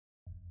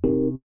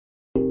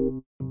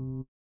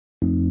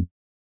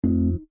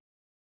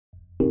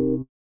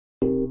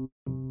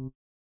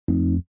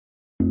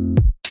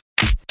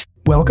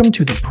Welcome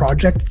to the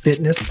Project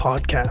Fitness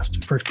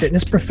podcast for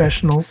fitness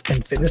professionals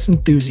and fitness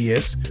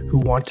enthusiasts who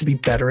want to be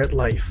better at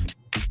life.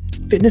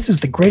 Fitness is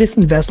the greatest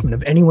investment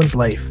of anyone's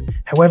life.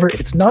 However,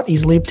 it's not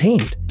easily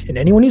obtained, and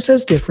anyone who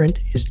says different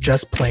is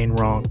just plain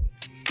wrong.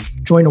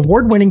 Join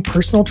award-winning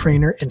personal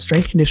trainer and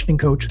strength conditioning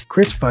coach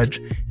Chris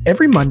Fudge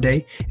every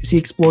Monday as he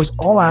explores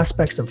all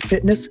aspects of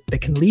fitness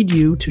that can lead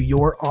you to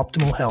your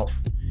optimal health.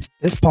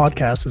 This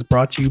podcast is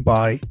brought to you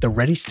by the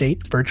Ready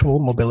State Virtual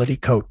Mobility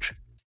Coach.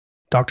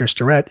 Dr.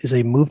 Starrett is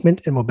a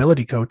movement and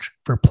mobility coach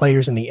for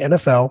players in the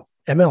NFL,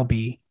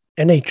 MLB,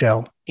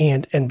 NHL,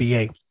 and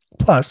NBA,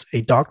 plus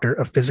a doctor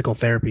of physical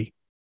therapy.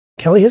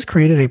 Kelly has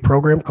created a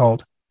program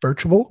called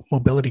Virtual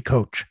Mobility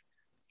Coach.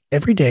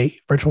 Every day,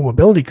 Virtual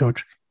Mobility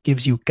Coach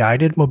gives you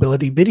guided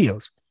mobility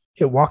videos.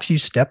 It walks you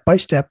step by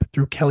step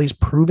through Kelly's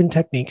proven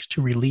techniques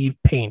to relieve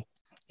pain,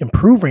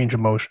 improve range of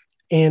motion,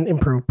 and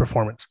improve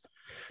performance.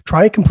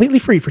 Try it completely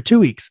free for 2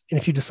 weeks, and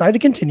if you decide to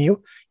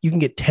continue, you can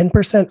get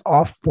 10%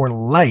 off for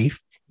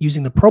life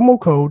using the promo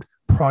code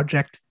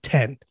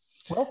PROJECT10.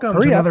 Welcome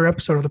to another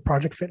episode of the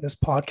Project Fitness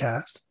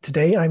podcast.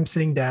 Today, I'm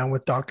sitting down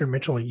with Dr.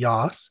 Mitchell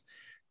Yoss.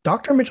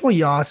 Dr. Mitchell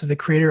Yoss is the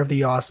creator of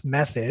the Yoss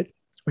Method,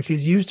 which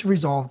is used to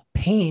resolve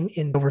pain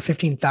in over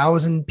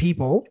 15,000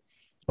 people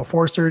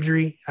before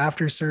surgery,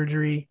 after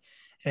surgery,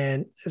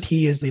 and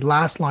he is the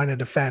last line of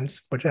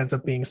defense, which ends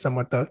up being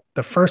somewhat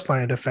the first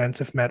line of defense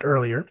if met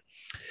earlier.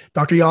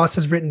 Dr. Yoss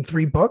has written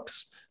 3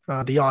 books,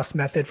 The Yoss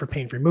Method for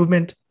Pain-Free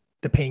Movement,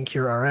 The Pain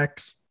Cure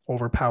RX,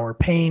 Overpower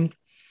Pain.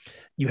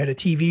 You had a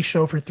TV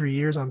show for 3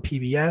 years on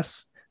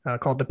PBS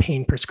called The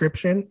Pain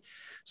Prescription.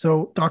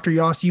 So Dr.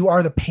 Yoss, you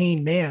are the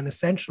pain man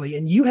essentially,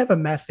 and you have a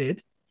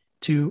method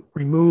to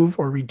remove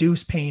or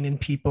reduce pain in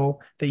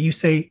people that you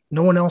say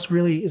no one else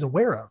really is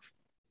aware of.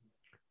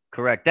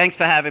 Correct. Thanks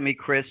for having me,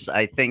 Chris.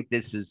 I think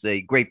this is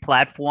a great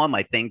platform.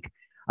 I think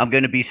I'm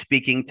going to be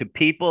speaking to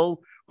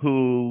people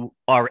who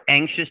are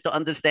anxious to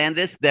understand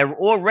this. They're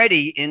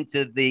already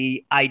into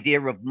the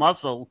idea of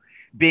muscle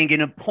being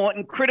an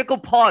important, critical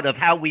part of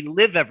how we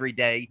live every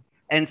day.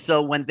 And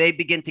so when they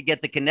begin to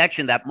get the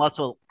connection that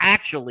muscle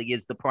actually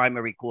is the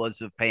primary cause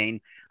of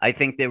pain, I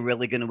think they're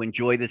really going to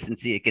enjoy this and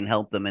see it can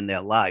help them in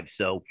their lives.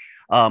 So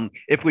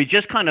if we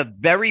just kind of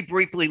very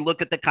briefly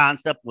look at the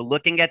concept, we're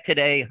looking at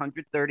today,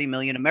 130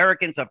 million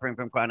Americans suffering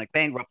from chronic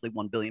pain, roughly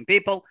 1 billion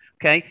people.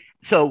 Okay.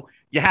 So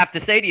you have to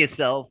say to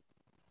yourself,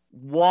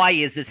 why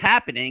is this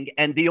happening?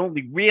 And the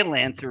only real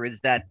answer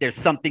is that there's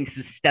something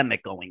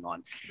systemic going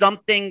on.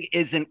 Something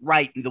isn't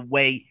right in the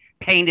way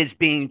pain is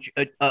being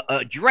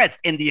addressed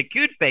in the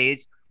acute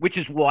phase, which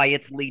is why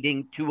it's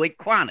leading to a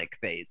chronic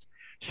phase.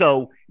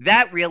 So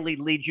that really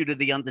leads you to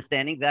the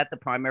understanding that the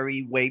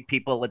primary way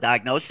people are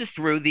diagnosed is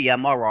through the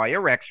MRI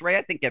or X-ray.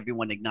 I think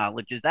everyone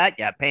acknowledges that.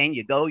 You have pain,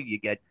 you go, you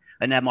get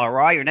an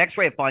MRI or an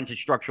X-ray. It finds a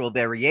structural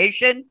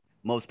variation.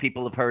 Most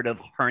people have heard of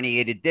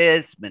herniated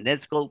discs,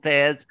 meniscal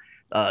tears,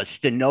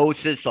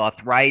 stenosis,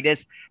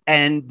 arthritis.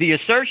 And the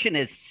assertion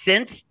is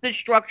since the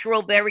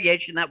structural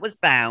variation that was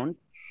found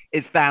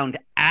is found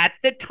at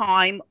the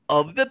time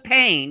of the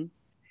pain,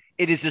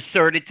 it is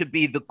asserted to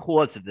be the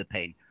cause of the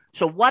pain.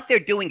 So what they're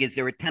doing is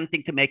they're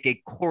attempting to make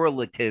a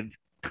correlative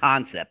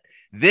concept.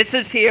 This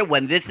is here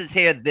when this is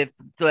here,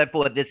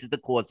 therefore this is the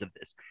cause of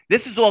this.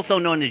 This is also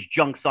known as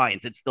junk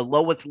science. It's the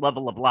lowest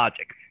level of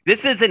logic.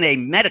 This isn't a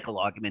medical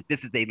argument.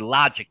 This is a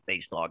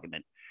logic-based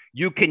argument.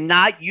 You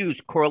cannot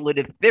use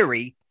correlative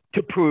theory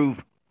to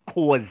prove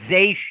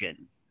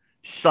causation.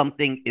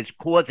 Something is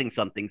causing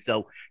something.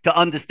 So to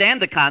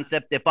understand the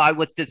concept, if I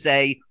was to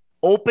say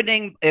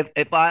opening,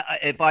 if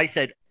I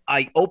said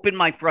I open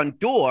my front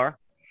door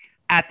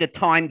at the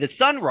time the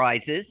sun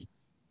rises,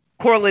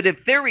 correlative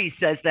theory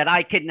says that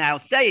I can now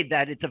say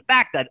that it's a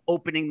fact that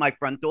opening my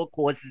front door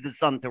causes the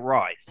sun to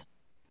rise.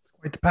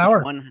 Quite the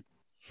power.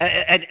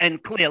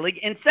 And clearly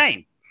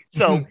insane.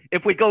 So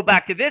if we go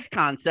back to this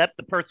concept,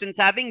 the person's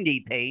having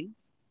knee pain.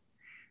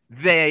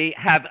 They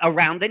have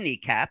around the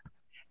kneecap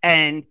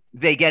and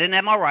they get an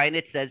MRI and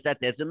it says that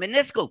there's a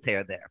meniscal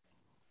tear there.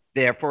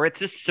 Therefore,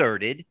 it's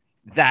asserted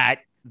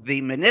that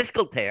the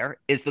meniscal tear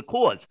is the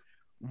cause.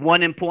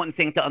 One important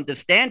thing to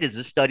understand is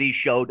the study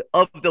showed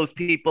of those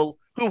people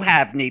who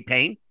have knee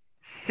pain,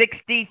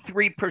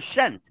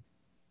 63%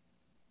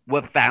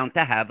 were found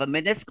to have a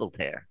meniscal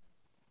tear.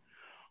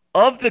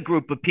 Of the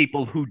group of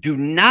people who do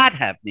not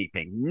have knee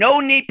pain,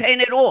 no knee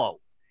pain at all,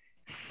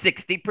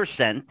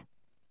 60%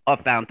 are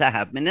found to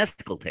have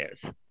meniscal tears.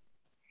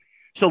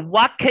 So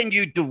what can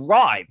you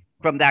derive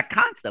from that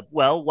concept?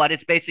 Well, what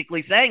it's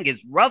basically saying is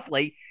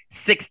roughly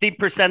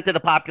 60% of the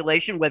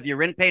population, whether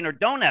you're in pain or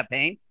don't have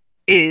pain,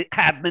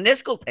 have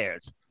meniscal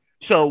tears.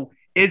 So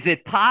is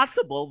it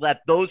possible that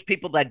those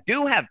people that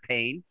do have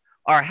pain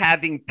are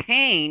having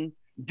pain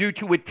due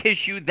to a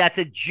tissue that's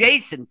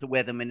adjacent to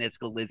where the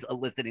meniscal is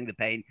eliciting the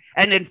pain?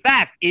 And in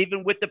fact,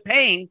 even with the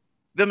pain,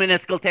 the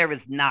meniscal tear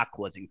is not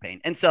causing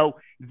pain. And so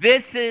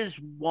this is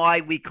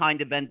why we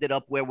kind of ended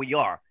up where we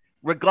are.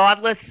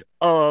 Regardless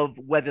of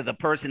whether the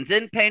person's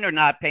in pain or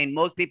not pain,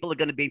 most people are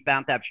going to be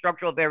found to have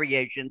structural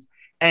variations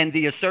And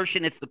the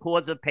assertion it's the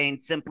cause of pain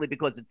simply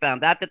because it's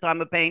found at the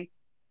time of pain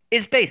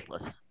is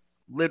baseless,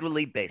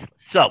 literally baseless.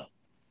 So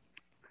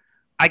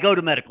I go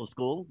to medical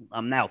school.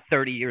 I'm now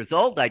 30 years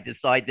old. I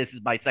decide this is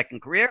my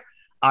second career.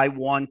 I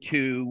want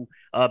to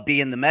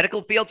be in the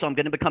medical field, so I'm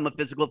going to become a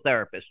physical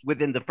therapist.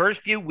 Within the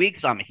first few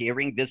weeks, I'm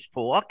hearing this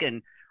talk,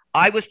 and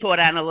I was taught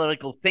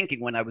analytical thinking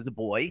when I was a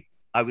boy.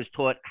 I was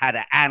taught how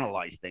to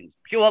analyze things,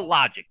 pure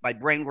logic. My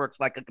brain works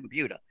like a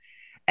computer.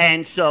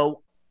 And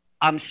so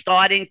I'm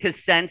starting to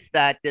sense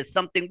that there's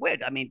something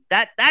weird. I mean,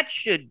 that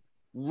should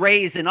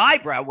raise an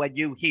eyebrow when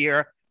you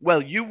hear,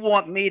 well, you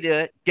want me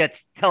to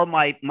tell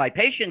my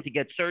patient to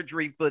get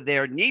surgery for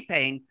their knee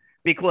pain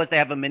because they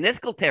have a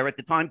meniscal tear at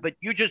the time, but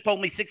you just told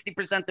me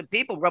 60% of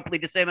people, roughly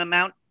the same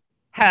amount,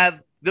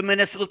 have the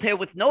meniscal tear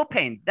with no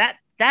pain.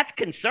 That's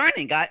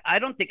concerning. I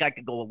don't think I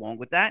could go along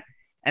with that.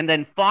 And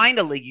then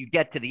finally, you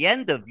get to the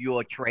end of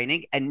your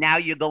training, and now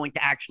you're going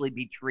to actually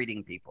be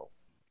treating people.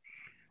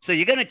 So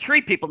you're going to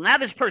treat people. Now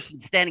this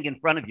person's standing in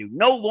front of you.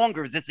 No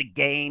longer is this a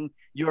game.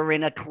 You're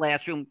in a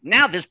classroom.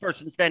 Now this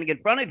person's standing in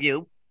front of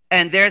you,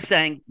 and they're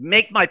saying,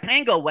 make my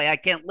pain go away. I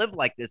can't live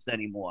like this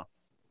anymore.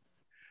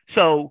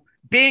 So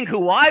being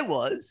who I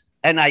was,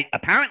 and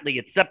apparently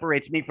it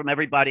separates me from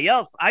everybody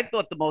else, I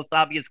thought the most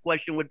obvious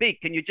question would be,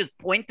 can you just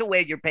point to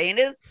where your pain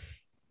is?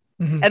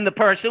 Mm-hmm. And the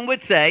person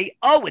would say,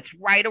 oh, it's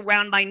right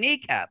around my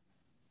kneecap.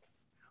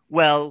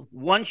 Well,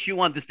 once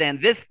you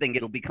understand this thing,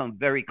 it'll become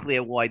very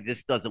clear why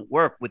this doesn't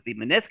work with the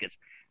meniscus.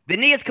 The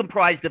knee is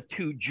comprised of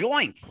two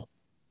joints.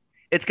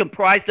 It's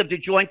comprised of the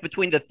joint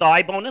between the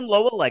thigh bone and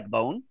lower leg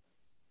bone.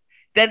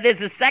 Then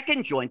there's a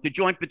second joint, the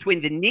joint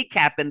between the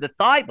kneecap and the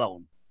thigh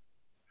bone.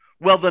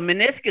 Well, the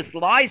meniscus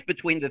lies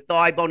between the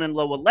thigh bone and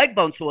lower leg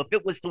bone. So if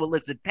it was to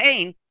elicit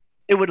pain,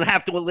 it would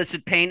have to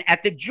elicit pain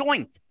at the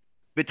joint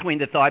between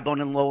the thigh bone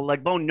and lower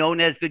leg bone,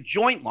 known as the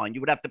joint line. You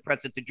would have to press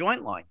at the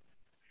joint line.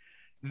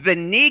 The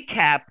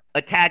kneecap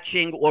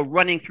attaching or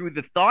running through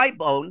the thigh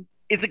bone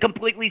is a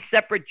completely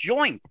separate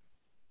joint.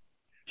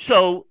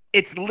 So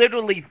it's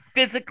literally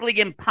physically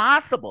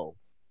impossible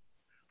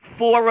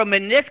for a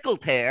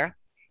meniscal tear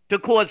to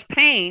cause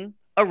pain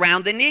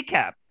around the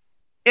kneecap.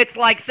 It's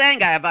like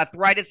saying I have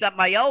arthritis at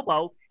my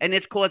elbow and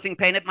it's causing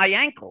pain at my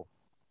ankle.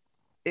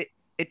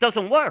 It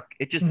doesn't work.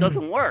 It just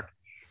doesn't work.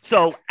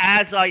 So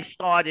as I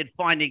started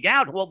finding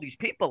out all these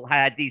people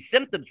had these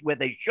symptoms where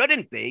they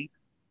shouldn't be,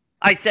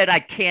 I said, I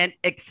can't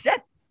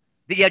accept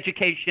the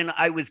education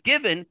I was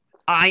given.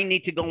 I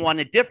need to go on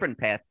a different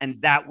path.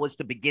 And that was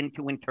to begin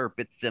to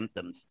interpret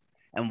symptoms.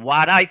 And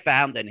what I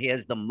found, and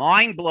here's the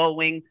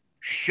mind-blowing,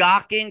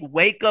 shocking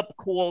wake-up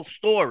call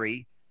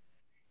story,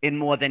 in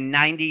more than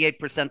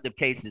 98% of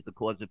cases, the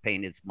cause of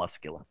pain is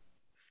muscular.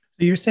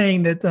 So you're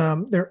saying that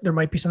there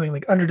might be something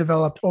like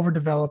underdeveloped,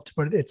 overdeveloped,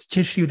 but it's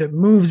tissue that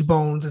moves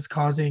bones is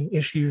causing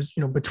issues,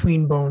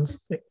 between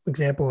bones.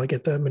 Example, like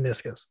at the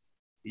meniscus.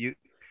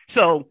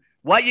 So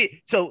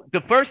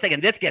the first thing,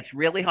 and this gets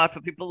really hard for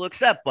people to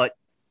accept, but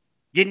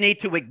you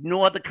need to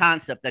ignore the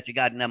concept that you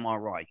got an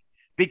MRI,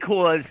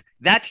 because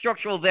that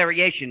structural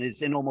variation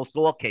is in almost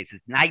all cases,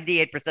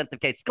 98% of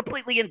cases,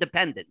 completely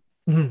independent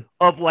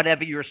of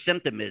whatever your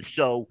symptom is.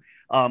 So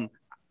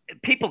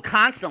people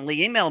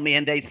constantly email me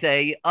and they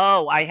say,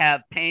 oh, I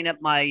have pain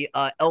at my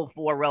L4,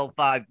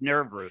 L5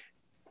 nerve root.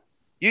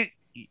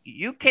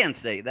 You can't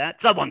say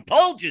that. Someone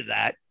told you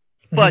that.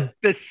 But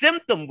the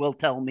symptom will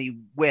tell me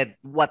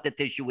what the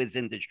tissue is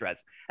in distress.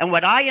 And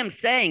what I am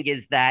saying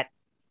is that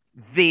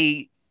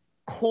the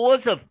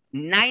cause of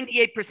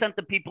 98%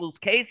 of people's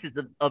cases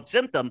of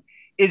symptom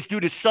is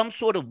due to some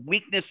sort of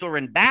weakness or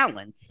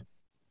imbalance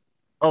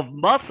of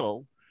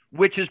muscle,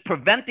 which is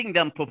preventing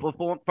them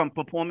from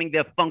performing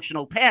their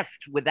functional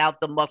tasks without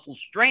the muscle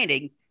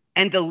straining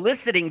and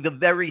eliciting the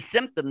very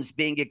symptoms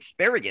being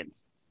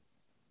experienced.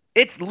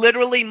 It's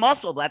literally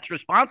muscle that's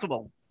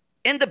responsible,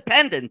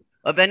 independent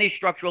of any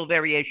structural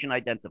variation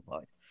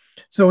identified.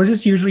 So is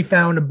this usually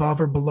found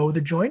above or below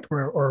the joint,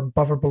 or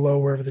above or below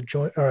wherever the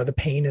joint or the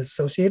pain is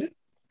associated?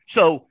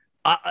 So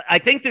I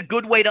think the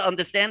good way to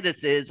understand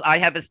this is I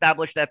have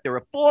established that there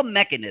are 4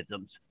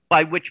 mechanisms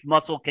by which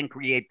muscle can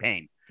create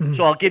pain.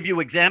 So I'll give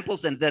you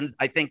examples, and then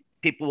I think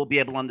people will be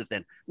able to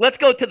understand. Let's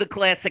go to the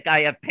classic,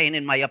 I have pain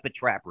in my upper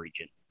trap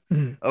region.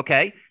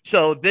 Okay,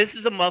 so this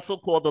is a muscle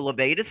called the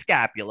levator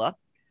scapula.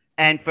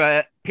 And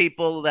for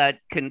people that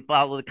can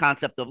follow the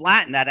concept of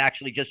Latin, that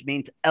actually just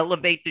means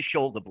elevate the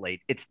shoulder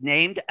blade. It's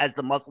named as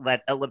the muscle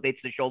that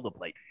elevates the shoulder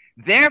blade.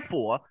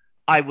 Therefore,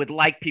 I would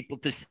like people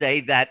to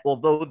say that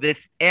although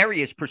this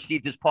area is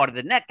perceived as part of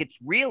the neck, it's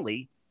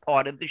really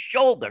part of the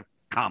shoulder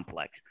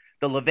complex.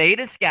 The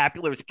levator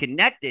scapula is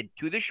connected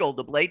to the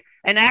shoulder blade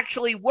and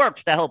actually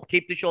works to help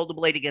keep the shoulder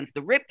blade against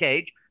the rib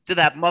cage so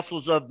that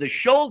muscles of the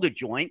shoulder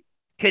joint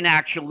can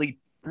actually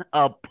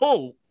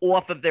pull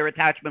off of their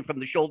attachment from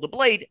the shoulder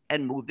blade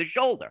and move the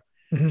shoulder.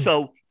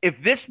 So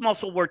if this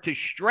muscle were to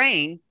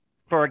strain,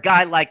 for a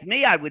guy like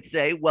me, I would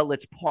say, well,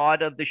 it's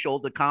part of the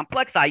shoulder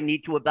complex. I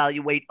need to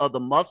evaluate other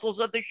muscles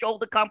of the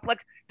shoulder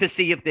complex to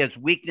see if there's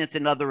weakness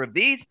in other of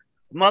these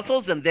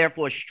muscles and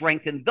therefore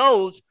strengthen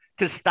those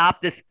to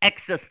stop this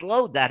excess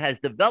load that has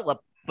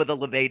developed for the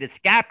levator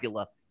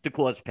scapula to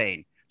cause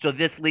pain. So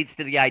this leads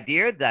to the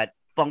idea that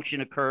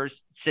function occurs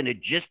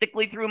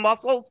synergistically through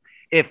muscles.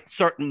 If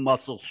certain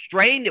muscles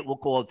strain, it will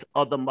cause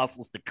other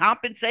muscles to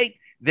compensate,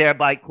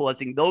 thereby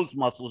causing those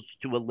muscles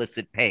to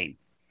elicit pain.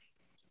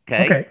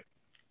 Okay.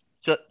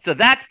 So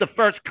that's the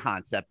first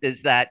concept,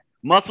 is that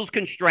muscles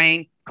can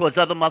strain, cause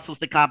other muscles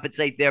to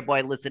compensate, thereby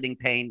eliciting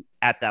pain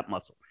at that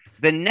muscle.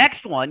 The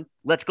next one,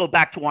 let's go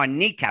back to our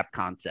kneecap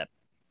concept.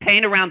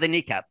 Pain around the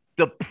kneecap.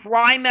 The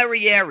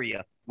primary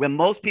area where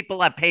most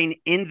people have pain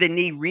in the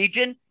knee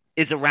region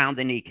is around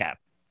the kneecap.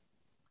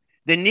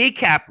 The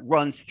kneecap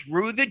runs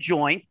through the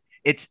joint.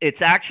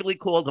 It's actually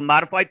called a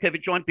modified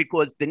pivot joint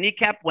because the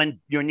kneecap, when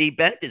your knee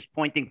bent, is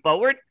pointing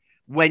forward.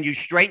 When you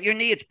straighten your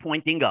knee, it's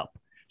pointing up.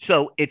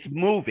 So it's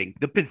moving.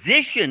 The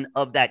position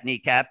of that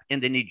kneecap in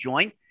the knee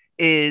joint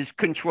is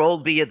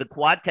controlled via the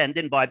quad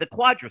tendon by the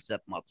quadricep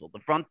muscle, the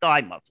front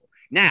thigh muscle.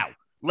 Now,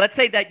 let's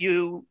say that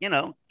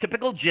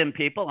typical gym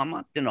people, I'm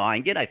not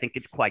denying it, I think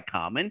it's quite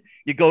common.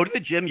 You go to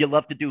the gym, you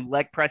love to do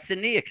leg press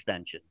and knee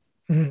extension.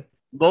 Mm-hmm.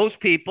 Most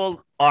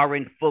people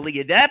aren't fully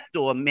adept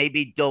or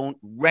maybe don't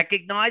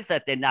recognize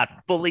that they're not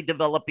fully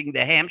developing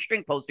the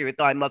hamstring, posterior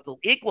thigh muscle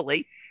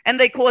equally, and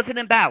they cause an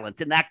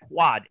imbalance, and that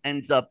quad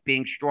ends up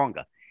being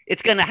stronger.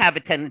 It's going to have a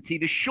tendency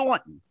to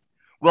shorten.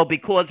 Well,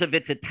 because of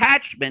its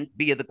attachment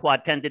via the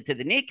quad tendon to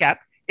the kneecap,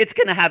 it's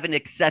going to have an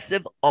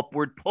excessive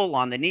upward pull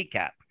on the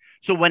kneecap.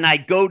 So when I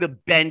go to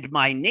bend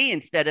my knee,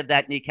 instead of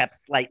that kneecap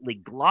slightly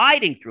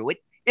gliding through it,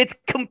 it's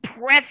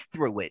compressed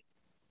through it,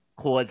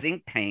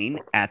 causing pain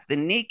at the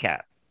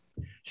kneecap.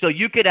 So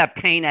you could have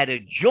pain at a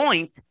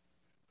joint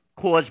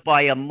caused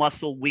by a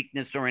muscle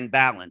weakness or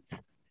imbalance.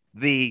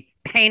 The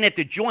pain at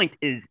the joint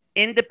is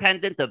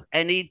independent of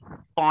any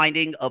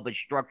finding of a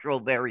structural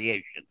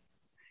variation.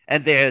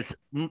 And there's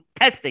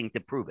testing to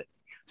prove it.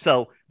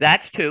 So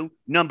that's two.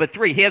 Number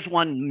three, here's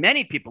one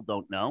many people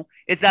don't know,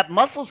 is that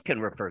muscles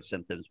can refer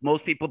symptoms.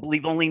 Most people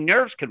believe only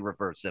nerves can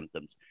refer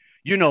symptoms.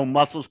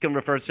 Muscles can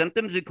refer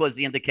symptoms because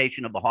the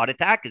indication of a heart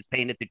attack is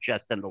pain at the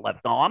chest and the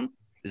left arm.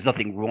 There's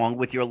nothing wrong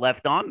with your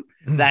left arm.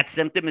 Mm-hmm. That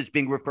symptom is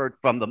being referred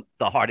from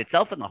the heart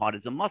itself, and the heart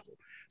is a muscle.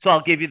 So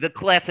I'll give you the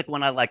classic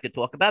one I like to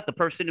talk about, the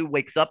person who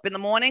wakes up in the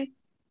morning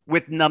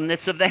with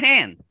numbness of the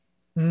hand.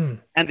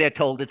 And they're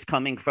told it's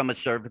coming from a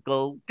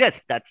cervical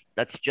disc.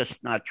 That's just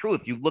not true.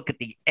 If you look at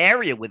the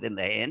area within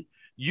the hand,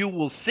 you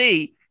will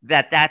see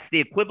that that's the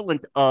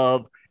equivalent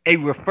of a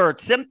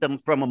referred symptom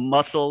from a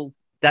muscle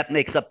that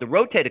makes up the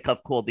rotator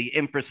cuff called the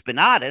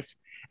infraspinatus.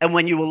 And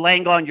when you were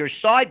laying on your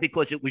side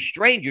because it was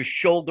strained, your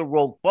shoulder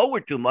rolled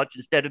forward too much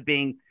instead of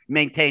being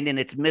maintained in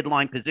its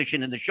midline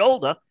position in the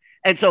shoulder.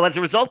 And so as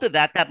a result of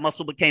that, that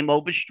muscle became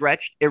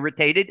overstretched,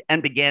 irritated,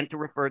 and began to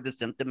refer the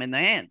symptom in the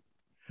hand.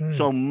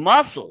 So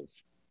muscles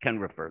can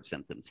refer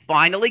symptoms.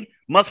 Finally,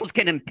 muscles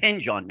can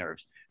impinge on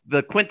nerves.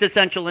 The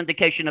quintessential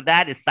indication of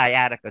that is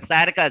sciatica.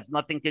 Sciatica has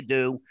nothing to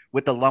do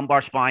with the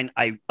lumbar spine.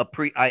 I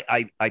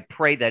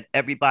pray that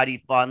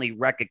everybody finally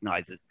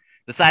recognizes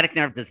the sciatic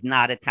nerve does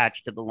not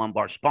attach to the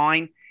lumbar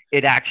spine.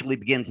 It actually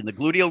begins in the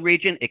gluteal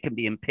region. It can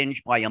be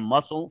impinged by a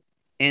muscle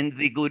in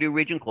the gluteal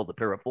region called the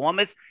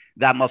piriformis.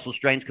 That muscle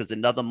strains because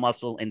another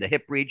muscle in the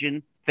hip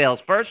region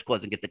fails first,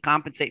 causing it to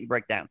compensate and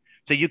break down.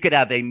 So you could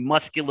have a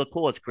muscular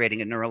cause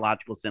creating a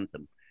neurological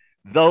symptom.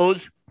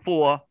 Those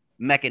four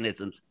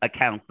mechanisms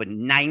account for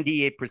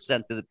 98%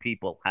 of the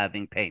people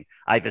having pain.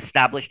 I've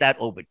established that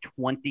over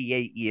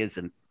 28 years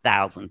and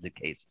thousands of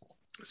cases.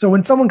 So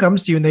when someone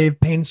comes to you and they have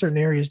pain in certain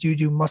areas, do you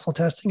do muscle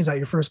testing? Is that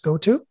your first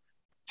go-to?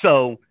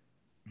 So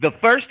the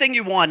first thing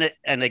you want to,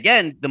 and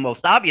again, the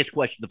most obvious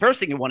question, the first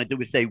thing you want to do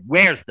is say,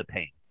 where's the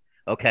pain?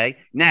 Okay.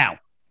 Now,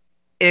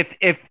 if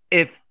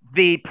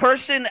the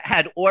person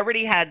had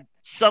already had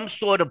some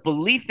sort of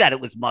belief that it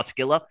was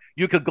muscular,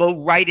 you could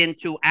go right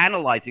into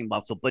analyzing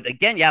muscle. But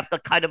again, you have to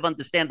kind of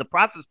understand the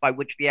process by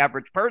which the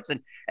average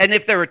person, and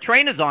if there are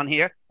trainers on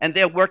here and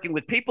they're working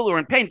with people who are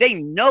in pain, they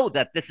know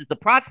that this is the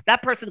process.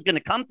 That person's going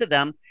to come to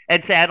them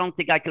and say, I don't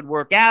think I could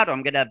work out, or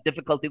I'm going to have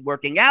difficulty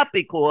working out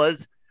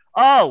because,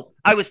 oh,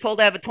 I was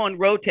told I have a torn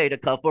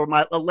rotator cuff or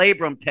a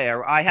labrum tear,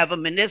 or I have a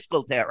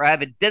meniscal tear, or I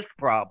have a disc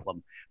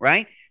problem,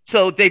 right?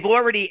 So they've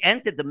already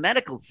entered the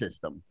medical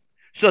system.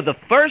 So the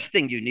first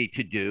thing you need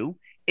to do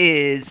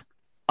is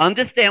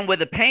understand where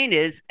the pain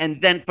is,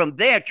 and then from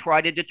there,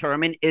 try to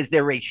determine, is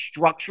there a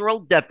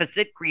structural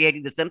deficit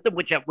creating the symptom,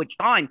 at which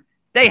time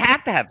they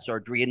have to have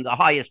surgery in the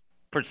highest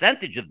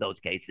percentage of those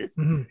cases.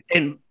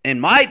 Mm-hmm. In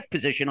my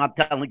position, I'm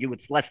telling you,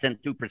 it's less than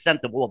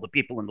 2% of all the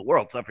people in the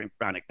world suffering from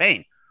chronic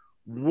pain.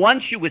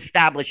 Once you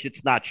establish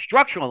it's not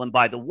structural, and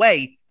by the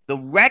way, the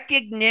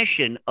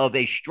recognition of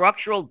a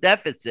structural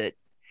deficit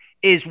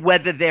is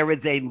whether there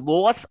is a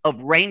loss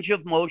of range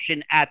of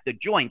motion at the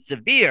joint,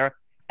 severe,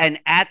 and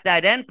at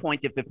that endpoint,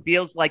 if it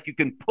feels like you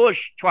can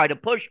try to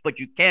push, but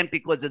you can't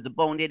because there's a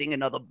bone hitting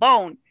another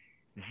bone,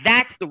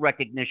 that's the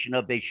recognition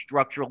of a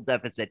structural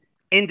deficit,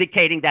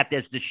 indicating that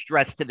there's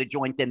distress to the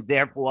joint, and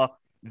therefore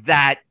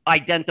that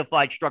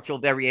identified structural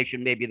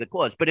variation may be the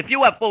cause. But if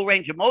you have full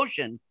range of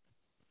motion,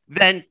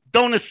 then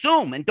don't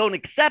assume and don't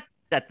accept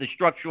that the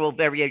structural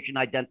variation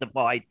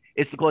identified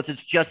is because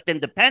it's just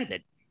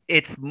independent.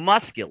 It's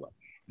muscular.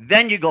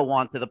 Then you go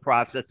on to the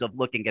process of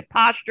looking at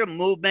posture,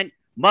 movement,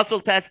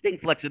 muscle testing,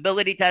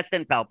 flexibility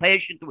testing,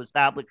 palpation to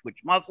establish which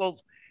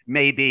muscles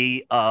may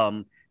be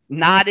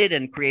knotted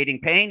and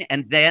creating pain.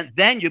 And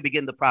then you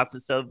begin the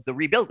process of the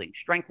rebuilding,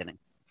 strengthening.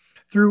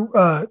 Through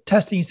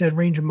testing, you said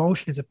range of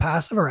motion. Is it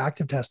passive or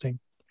active testing?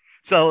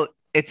 So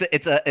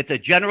it's a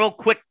general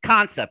quick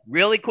concept,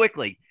 really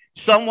quickly.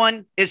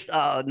 Someone is,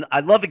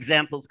 I love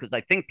examples because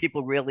I think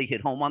people really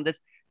hit home on this.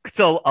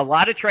 So a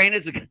lot of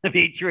trainers are going to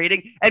be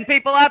treating, and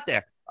people out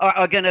there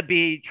are going to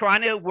be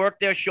trying to work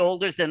their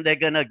shoulders, and they're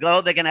going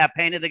to have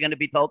pain, and they're going to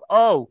be told,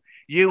 oh,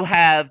 you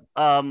have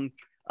a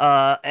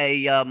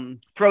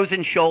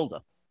frozen shoulder.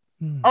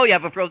 Oh, you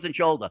have a frozen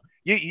shoulder.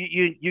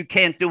 You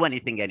can't do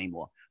anything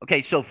anymore.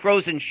 Okay, so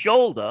frozen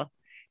shoulder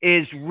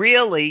is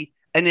really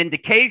an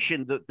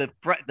indication.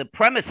 The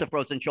premise of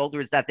frozen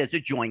shoulder is that there's a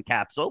joint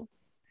capsule.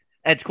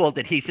 It's called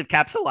adhesive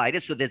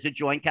capsulitis. So there's a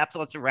joint capsule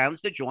that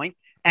surrounds the joint.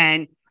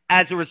 And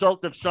as a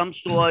result of some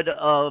sort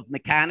of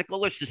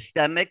mechanical or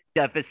systemic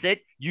deficit,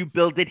 you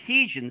build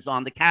adhesions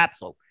on the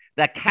capsule.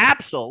 That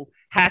capsule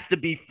has to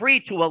be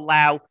free to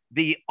allow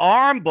the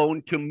arm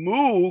bone to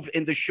move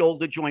in the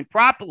shoulder joint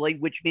properly,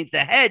 which means the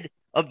head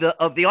of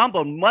the arm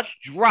bone must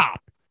drop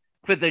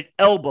for the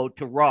elbow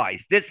to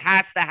rise. This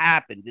has to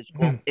happen. This is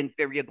called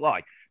inferior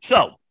glide.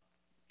 So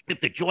if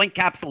the joint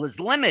capsule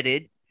is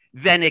limited,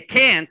 then it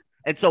can't.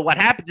 And so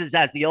what happens is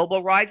as the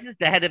elbow rises,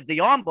 the head of the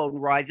arm bone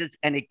rises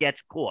and it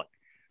gets caught.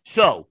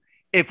 So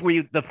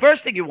the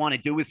first thing you want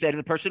to do is say to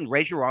the person,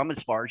 raise your arm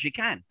as far as you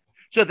can.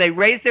 So they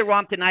raise their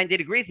arm to 90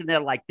 degrees and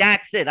they're like,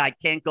 that's it. I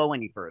can't go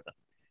any further.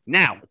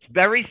 Now, it's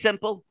very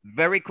simple,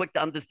 very quick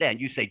to understand.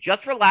 You say,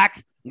 just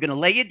relax. I'm going to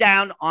lay you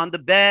down on the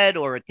bed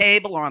or a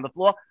table or on the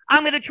floor.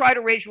 I'm going to try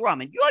to raise your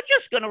arm and you're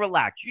just going to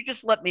relax. You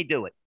just let me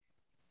do it.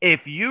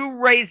 If you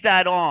raise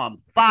that arm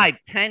 5,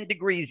 10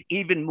 degrees,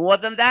 even more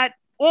than that,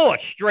 or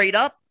straight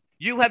up,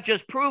 you have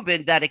just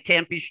proven that it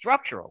can't be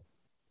structural.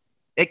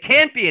 It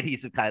can't be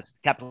adhesive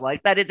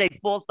capsulitis. That is a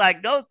false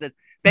diagnosis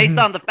based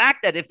on the fact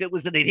that if it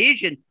was an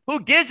adhesion,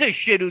 who gives a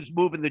shit who's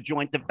moving the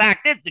joint? The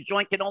fact is the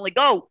joint can only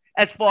go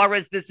as far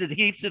as this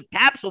adhesive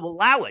capsule will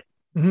allow it.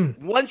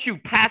 Once you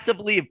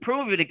passively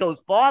approve it, it goes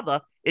farther.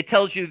 It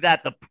tells you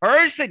that the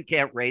person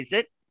can't raise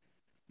it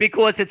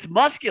because it's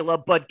muscular,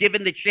 but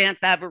given the chance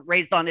to have it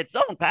raised on its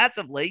own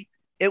passively,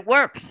 it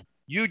works.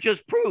 You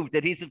just proved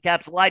adhesive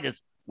capsulitis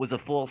was a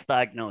false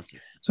diagnosis.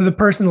 So the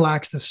person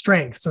lacks the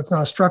strength. So it's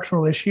not a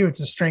structural issue,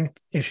 it's a strength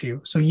issue.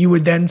 So you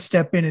would then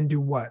step in and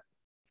do what?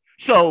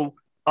 So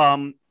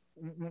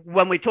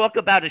when we talk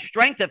about a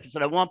strength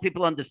deficit, I want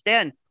people to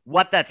understand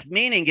what that's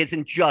meaning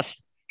isn't just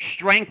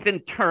strength in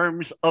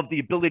terms of the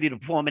ability to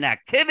perform an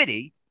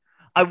activity.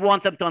 I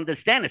want them to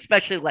understand,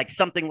 especially like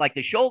something like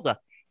the shoulder,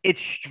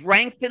 it's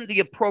strengthen the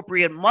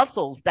appropriate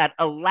muscles that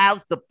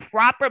allows the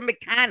proper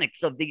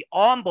mechanics of the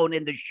arm bone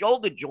in the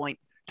shoulder joint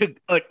to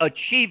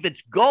achieve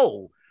its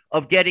goal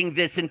of getting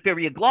this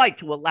inferior glide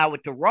to allow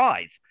it to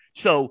rise.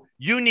 So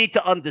you need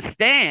to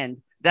understand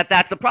that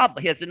that's the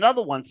problem. Here's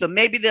another one. So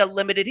maybe they're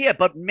limited here,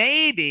 but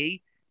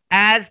maybe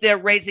as they're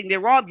raising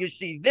their arm, you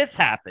see this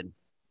happen.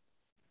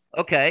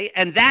 Okay.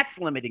 And that's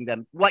limiting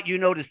them. What you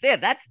notice there,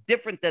 that's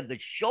different than the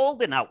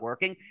shoulder not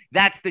working.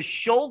 That's the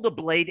shoulder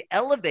blade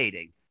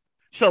elevating.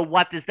 So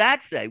what does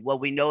that say? Well,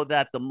 we know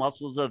that the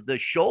muscles of the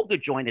shoulder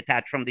joint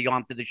attach from the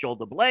arm to the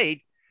shoulder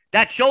blade.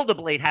 That shoulder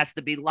blade has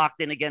to be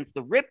locked in against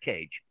the rib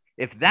cage.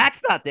 If that's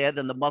not there,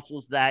 then the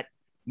muscles that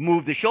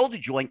move the shoulder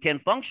joint can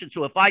function.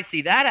 So if I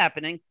see that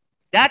happening,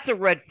 that's a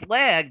red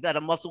flag that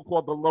a muscle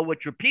called the lower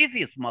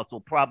trapezius muscle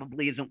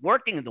probably isn't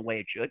working in the way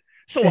it should.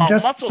 So I'll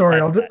just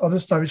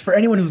stop. For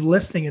anyone who's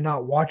listening and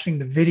not watching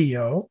the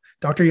video,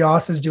 Dr.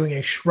 Yas is doing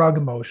a shrug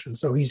motion.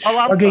 So he's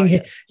shrugging.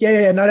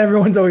 Yeah. Not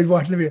everyone's always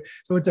watching the video.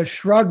 So it's a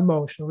shrug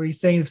motion where he's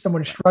saying if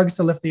someone shrugs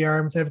to lift the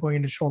arm instead of going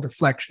into shoulder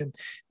flexion,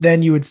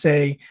 then you would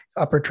say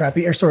low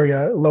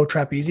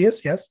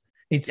trapezius. Yes.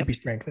 Needs to be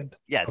strengthened.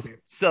 Yes. Okay.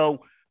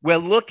 So we're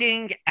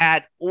looking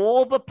at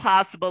all the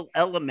possible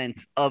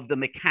elements of the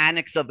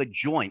mechanics of a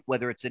joint,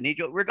 whether it's a knee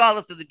joint,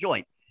 regardless of the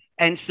joint.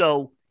 And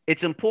so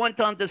it's important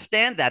to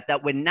understand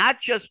that we're not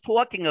just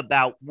talking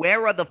about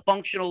where are the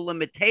functional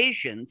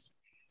limitations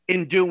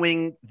in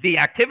doing the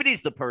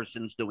activities the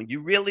person's doing.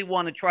 You really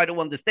want to try to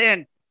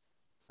understand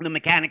the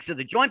mechanics of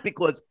the joint,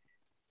 because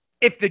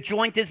if the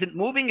joint isn't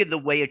moving in the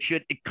way it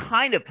should, it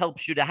kind of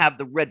helps you to have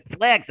the red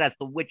flags as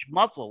to which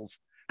muscles,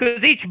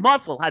 because each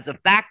muscle has a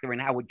factor in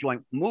how a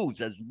joint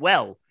moves as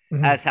well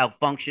as how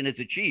function is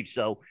achieved.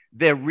 So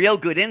they're real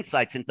good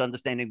insights into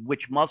understanding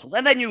which muscles.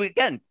 And then you,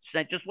 again,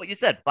 just what you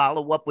said,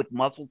 follow up with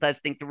muscle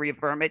testing to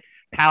reaffirm it,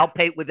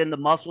 palpate within the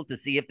muscle to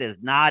see if there's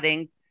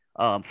knotting,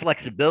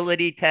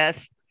 flexibility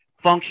test,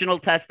 functional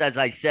test, as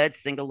I said,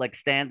 single leg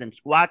stand and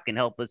squat can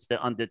help us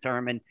to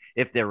determine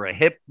if there are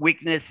hip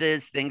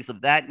weaknesses, things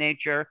of that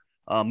nature.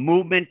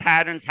 Movement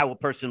patterns, how a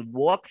person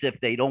walks.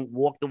 If they don't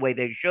walk the way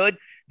they should,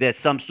 there's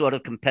some sort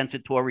of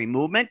compensatory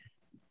movement.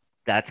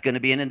 that's going to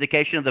be an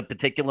indication of the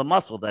particular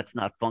muscle that's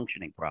not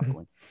functioning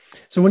properly.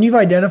 So when you've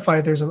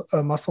identified there's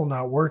a muscle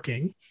not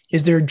working,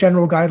 is there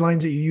general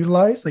guidelines that you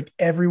utilize? Like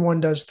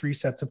everyone does 3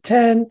 sets of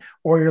 10,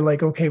 or you're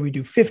like, okay, we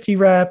do 50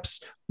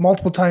 reps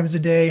multiple times a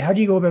day. How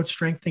do you go about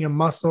strengthening a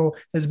muscle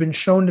that has been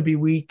shown to be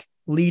weak,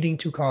 leading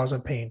to cause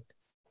of pain?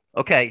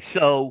 Okay,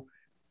 so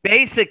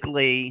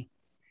basically,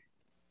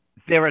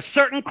 there are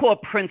certain core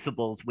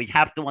principles we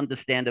have to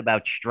understand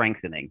about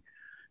strengthening.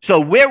 So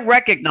we're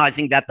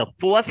recognizing that the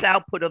force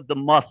output of the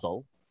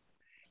muscle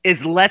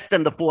is less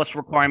than the force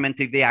requirement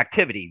of the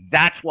activity.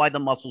 That's why the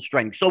muscle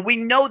strengthens. So we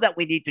know that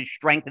we need to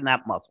strengthen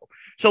that muscle.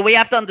 So we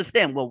have to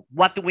understand, well,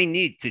 what do we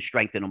need to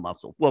strengthen a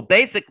muscle? Well,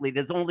 basically,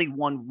 there's only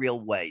one real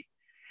way.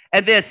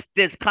 And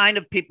there's kind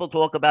of people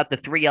talk about the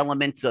 3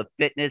 elements of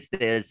fitness.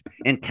 There's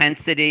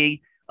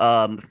intensity,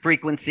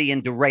 frequency,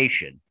 and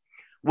duration.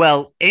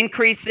 Well,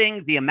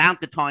 increasing the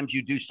amount of times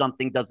you do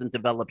something doesn't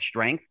develop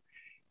strength.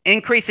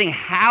 Increasing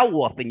how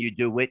often you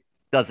do it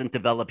doesn't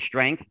develop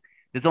strength.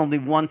 There's only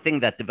one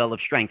thing that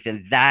develops strength,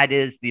 and that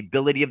is the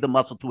ability of the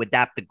muscle to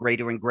adapt to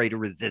greater and greater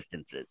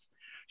resistances.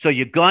 So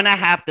you're going to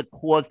have to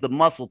cause the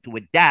muscle to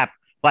adapt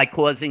by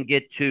causing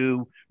it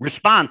to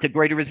respond to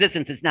greater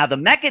resistances. Now, the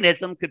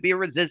mechanism could be a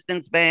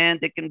resistance band.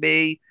 It can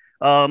be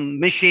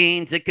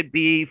machines. It could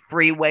be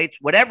free weights,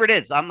 whatever it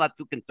is. I'm not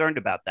too concerned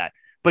about that.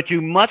 But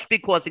you must be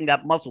causing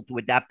that muscle to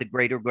adapt to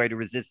greater and greater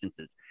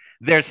resistances.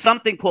 There's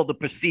something called the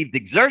perceived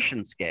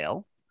exertion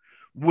scale,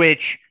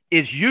 which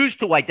is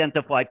used to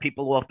identify.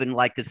 People often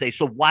like to say,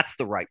 so what's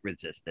the right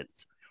resistance?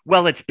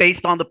 Well, it's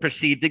based on the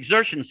perceived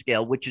exertion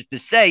scale, which is to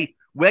say,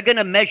 we're going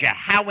to measure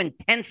how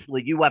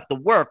intensely you have to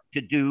work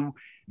to do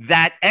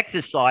that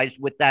exercise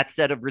with that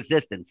set of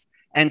resistance.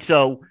 And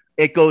so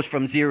it goes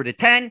from 0 to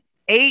 10.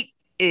 8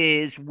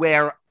 is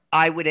where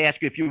I would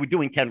ask you, if you were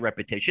doing 10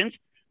 repetitions,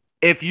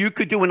 if you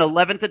could do an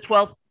 11th to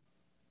 12th,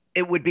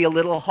 it would be a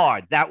little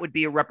hard. That would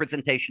be a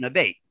representation of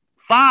 8.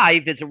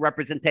 5 is a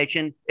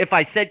representation. If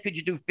I said, could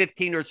you do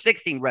 15 or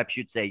 16 reps,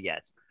 you'd say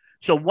yes.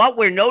 So what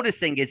we're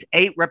noticing is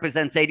 8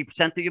 represents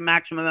 80% of your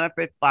maximum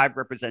effort. 5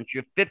 represents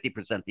your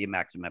 50% of your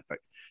maximum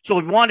effort. So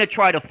we want to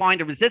try to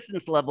find a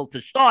resistance level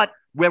to start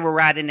where we're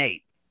at in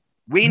 8.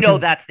 We know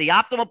that's the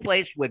optimal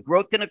place where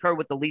growth can occur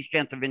with the least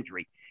chance of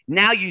injury.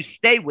 Now you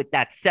stay with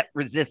that set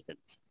resistance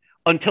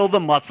until the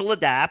muscle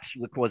adapts.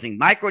 We're causing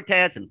micro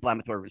tears.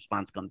 Inflammatory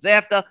response comes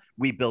after.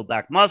 We build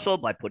back muscle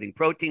by putting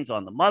proteins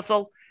on the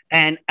muscle.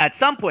 And at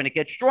some point, it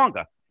gets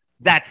stronger.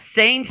 That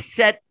same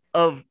set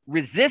of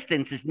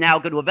resistance is now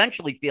going to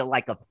eventually feel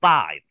like a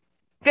 5,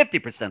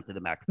 50% of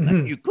the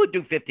maximum. You could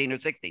do 15 or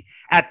 16.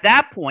 At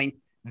that point,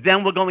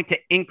 then we're going to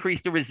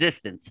increase the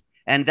resistance.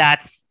 And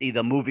that's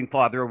either moving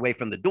farther away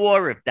from the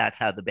door, if that's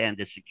how the band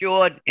is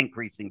secured,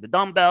 increasing the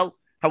dumbbell,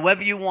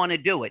 however you want to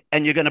do it.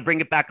 And you're going to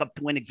bring it back up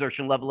to an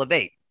exertion level of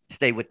 8.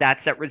 Stay with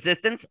that set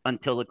resistance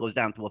until it goes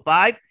down to a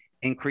 5.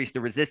 Increase the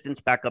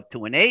resistance back up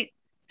to an 8.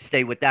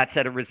 Stay with that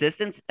set of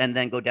resistance, and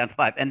then go down to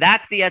 5. And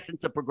that's the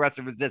essence of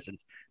progressive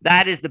resistance.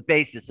 That is the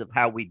basis of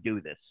how we do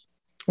this.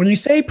 When you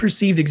say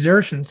perceived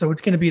exertion, so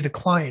it's going to be the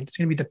client, it's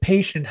going to be the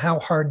patient, how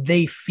hard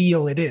they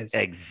feel it is.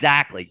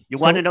 Exactly. You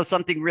want to know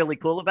something really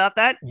cool about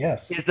that?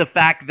 Yes. Is the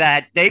fact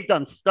that they've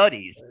done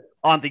studies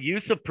on the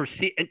use of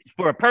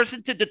for a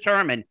person to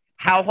determine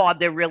how hard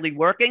they're really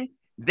working.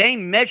 They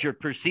measure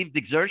perceived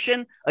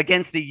exertion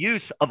against the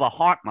use of a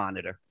heart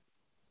monitor.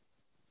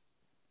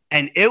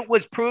 And it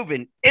was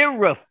proven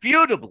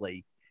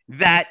irrefutably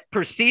that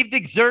perceived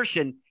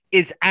exertion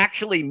is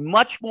actually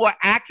much more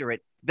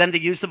accurate than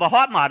the use of a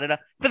heart monitor,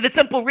 for the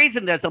simple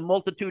reason there's a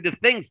multitude of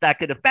things that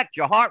could affect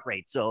your heart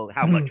rate. So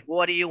how much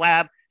water you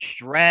have,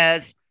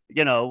 stress,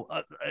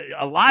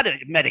 a lot of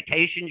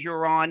medications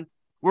you're on,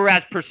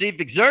 whereas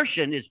perceived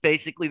exertion is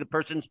basically the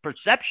person's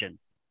perception.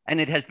 And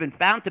it has been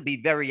found to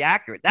be very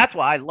accurate. That's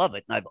why I love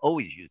it. And I've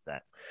always used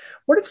that.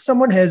 What if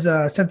someone has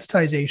a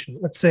sensitization,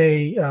 let's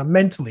say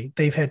mentally,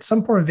 they've had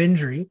some form of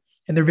injury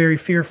and they're very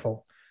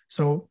fearful.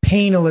 So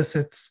pain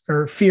elicits,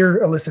 or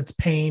fear elicits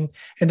pain,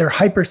 and they're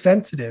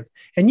hypersensitive.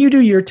 And you do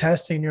your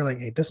testing and you're like,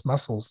 hey, this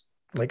muscle's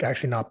like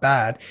actually not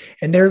bad.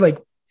 And they're like,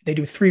 they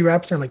do 3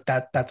 reps. And they're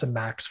like, that's a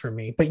max for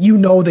me, but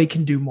they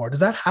can do more. Does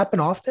that happen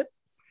often?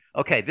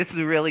 Okay, this is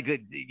a really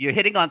good, you're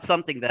hitting on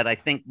something that I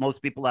think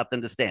most people have to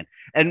understand.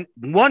 And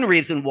one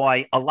reason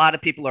why a lot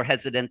of people are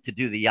hesitant to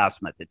do the YAS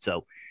method.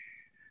 So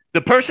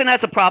the person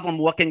has a problem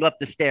walking up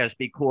the stairs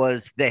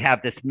because they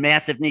have this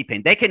massive knee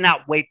pain. They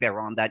cannot weight bear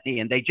on that knee,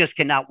 and they just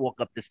cannot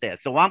walk up the stairs.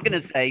 So I'm going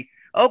to say,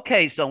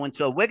 okay,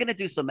 so-and-so, we're going to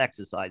do some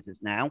exercises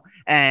now,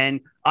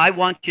 and I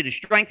want you to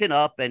strengthen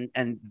up,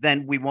 and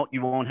then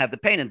you won't have the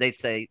pain. And they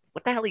say,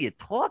 what the hell are you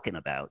talking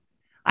about?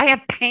 I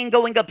have pain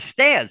going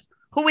upstairs.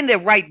 Who in their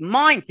right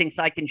mind thinks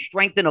I can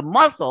strengthen a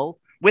muscle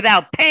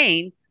without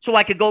pain so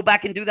I could go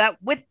back and do that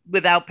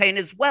without pain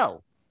as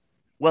well?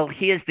 Well,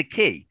 here's the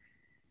key.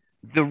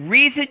 The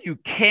reason you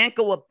can't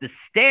go up the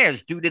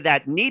stairs due to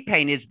that knee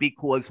pain is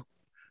because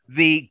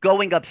the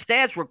going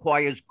upstairs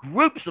requires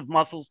groups of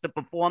muscles to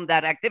perform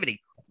that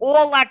activity.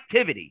 All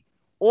activity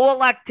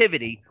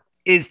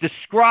is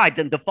described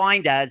and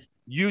defined as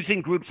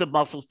using groups of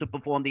muscles to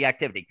perform the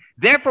activity.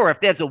 Therefore, if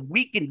there's a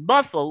weakened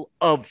muscle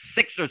of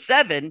 6 or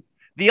 7,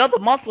 the other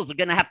muscles are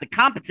going to have to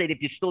compensate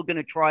if you're still going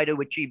to try to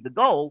achieve the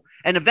goal.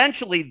 And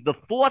eventually the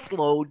force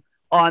load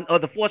on, or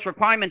the force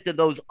requirement of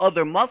those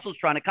other muscles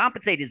trying to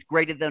compensate is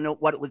greater than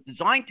what it was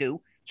designed to.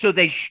 So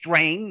they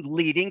strain,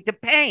 leading to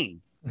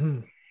pain. Mm-hmm.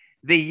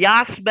 The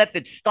Yas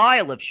method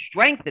style of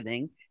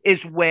strengthening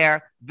is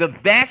where the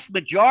vast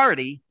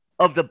majority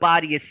of the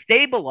body is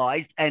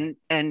stabilized, and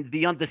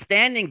the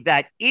understanding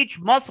that each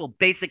muscle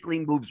basically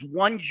moves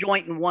one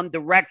joint in one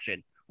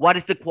direction. What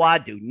does the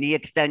quad do? Knee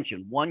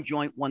extension, one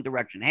joint, one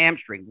direction.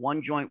 Hamstring,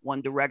 one joint,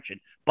 one direction.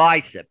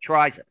 Bicep,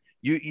 tricep.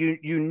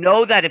 You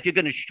know that if you're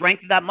going to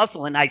strengthen that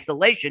muscle in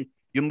isolation,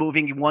 you're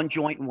moving one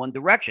joint in one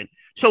direction.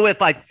 So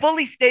if I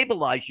fully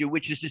stabilize you,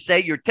 which is to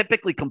say you're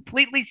typically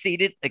completely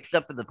seated,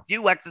 except for the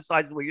few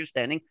exercises where you're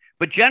standing,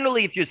 but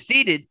generally if you're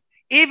seated,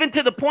 even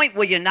to the point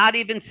where you're not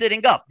even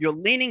sitting up, you're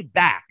leaning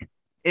back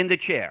in the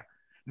chair,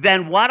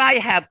 then what I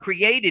have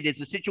created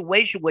is a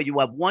situation where you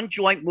have one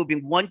joint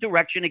moving one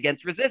direction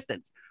against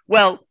resistance.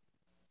 Well,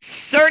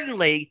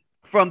 certainly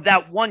from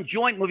that one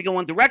joint moving in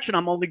one direction,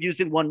 I'm only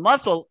using one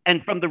muscle.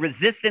 And from the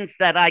resistance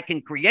that I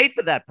can create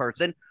for that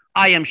person,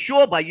 I am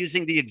sure by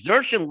using the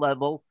exertion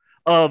level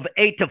of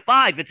 8 to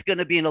 5, it's going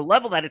to be in a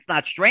level that it's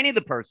not straining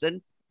the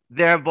person,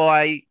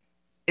 thereby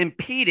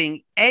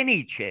impeding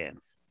any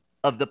chance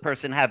of the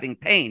person having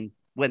pain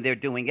when they're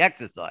doing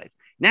exercise.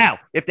 Now,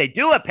 if they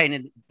do have pain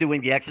in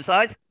doing the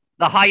exercise,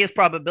 the highest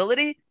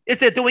probability is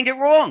they're doing it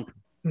wrong.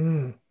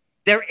 Mm.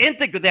 They're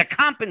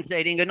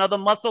compensating another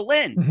muscle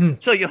in. Mm-hmm.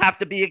 So you have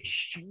to be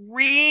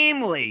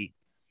extremely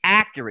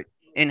accurate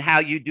in how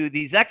you do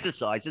these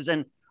exercises.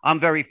 And I'm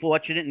very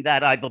fortunate in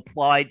that I've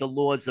applied the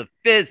laws of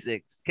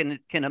physics,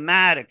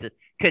 kinematics,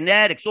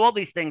 kinetics, all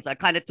these things. I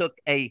kind of took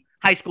a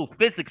high school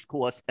physics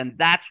course, and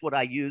that's what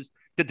I used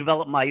to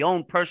develop my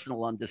own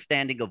personal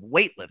understanding of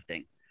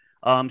weightlifting.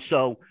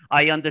 So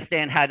I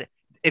understand how to,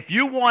 if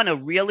you want to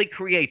really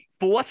create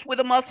force with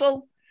a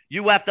muscle,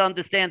 you have to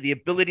understand the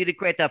ability to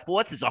create that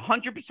force is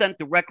 100%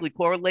 directly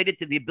correlated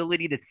to the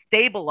ability to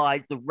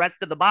stabilize the rest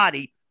of the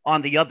body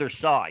on the other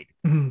side.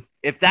 Mm-hmm.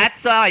 If that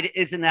side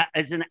isn't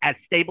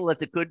as stable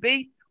as it could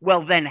be,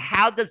 well, then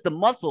how does the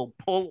muscle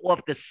pull off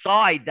the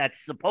side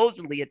that's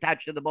supposedly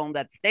attached to the bone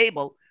that's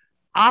stable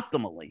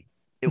optimally?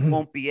 It mm-hmm.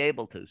 won't be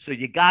able to. So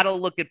you got to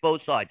look at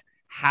both sides,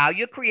 how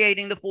you're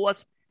creating the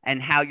force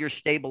and how you're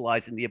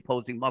stabilizing the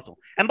opposing muscle.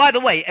 And by the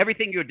way,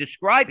 everything you're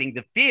describing,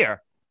 the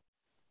fear,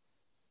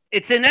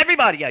 it's in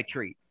everybody I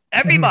treat.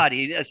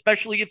 Everybody, mm-hmm.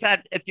 especially if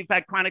you've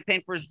had chronic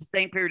pain for a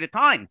sustained period of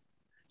time.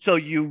 So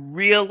you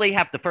really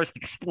have to first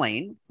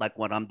explain, like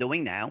what I'm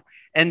doing now,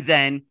 and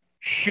then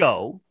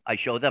I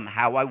show them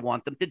how I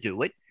want them to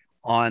do it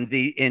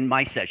in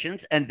my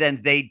sessions, and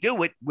then they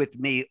do it with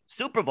me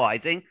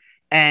supervising.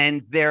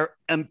 And they're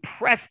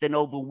impressed and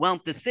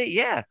overwhelmed to see,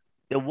 yeah,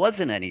 there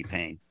wasn't any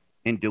pain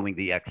in doing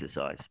the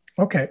exercise.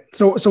 Okay.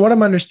 So what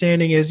I'm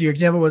understanding is your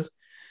example was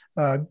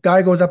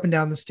guy goes up and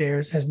down the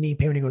stairs, has knee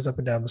pain when he goes up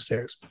and down the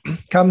stairs,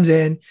 comes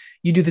in,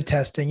 you do the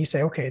testing, you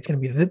say, okay, it's going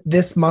to be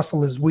this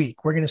muscle is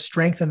weak. We're going to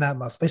strengthen that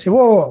muscle. They say,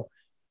 whoa,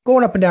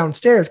 going up and down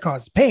stairs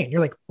causes pain. You're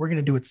like, we're going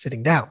to do it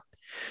sitting down.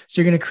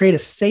 So you're going to create a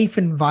safe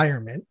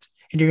environment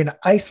and you're going to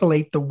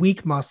isolate the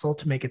weak muscle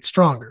to make it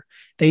stronger.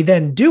 They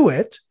then do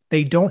it.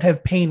 They don't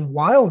have pain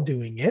while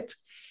doing it.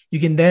 You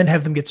can then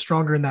have them get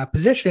stronger in that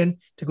position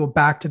to go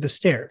back to the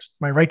stairs.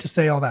 Am I right to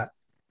say all that?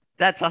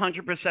 That's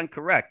 100%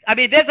 correct. I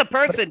mean, there's a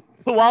person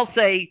who I'll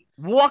say,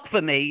 walk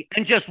for me,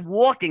 and just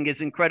walking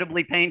is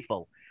incredibly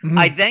painful. Mm-hmm.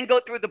 I then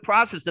go through the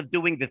process of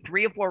doing the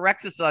 3 or 4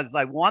 exercises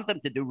I want them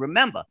to do.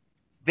 Remember,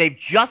 they've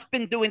just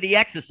been doing the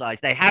exercise.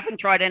 They haven't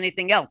tried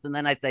anything else. And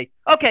then I say,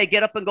 okay,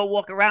 get up and go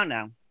walk around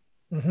now.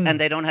 Mm-hmm. And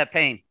they don't have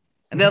pain.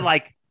 And mm-hmm. they're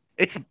like,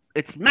 it's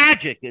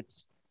magic.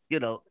 It's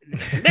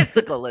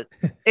mystical.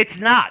 It's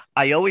not.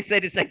 I always say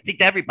the same thing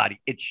to everybody.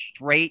 It's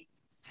straight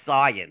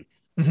science.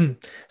 Mm-hmm.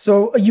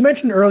 So you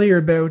mentioned earlier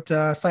about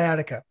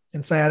sciatica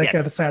and sciatica,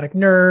 yes. The sciatic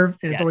nerve,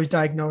 and yes. It's always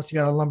diagnosed. You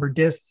got a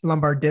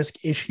lumbar disc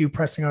issue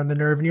pressing on the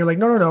nerve. And you're like,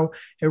 no.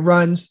 It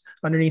runs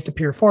underneath the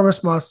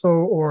piriformis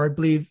muscle, or I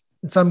believe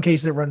in some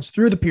cases it runs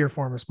through the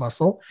piriformis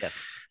muscle.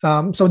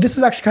 Yes. So this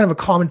is actually kind of a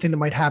common thing that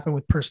might happen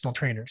with personal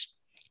trainers.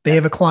 They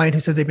have a client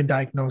who says they've been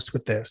diagnosed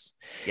with this.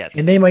 Yes.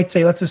 And they might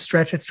say, let's just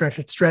stretch it.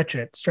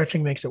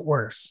 Stretching makes it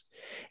worse.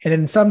 And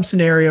then in some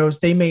scenarios,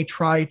 they may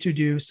try to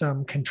do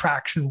some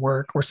contraction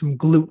work or some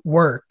glute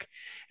work,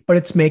 but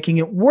it's making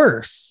it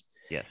worse.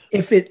 Yes.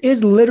 If it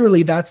is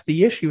literally, that's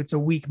the issue, it's a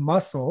weak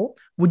muscle,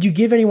 would you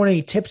give anyone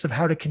any tips of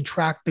how to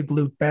contract the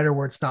glute better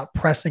where it's not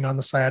pressing on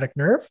the sciatic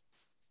nerve?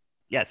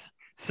 Yes.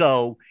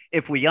 So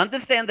if we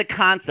understand the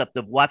concept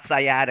of what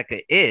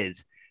sciatica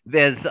is,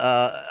 there's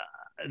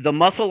the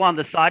muscle on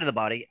the side of the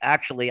body.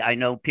 Actually, I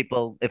know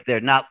people, if they're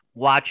not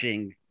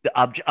watching,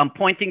 I'm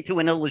pointing to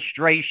an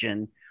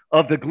illustration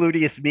of the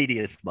gluteus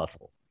medius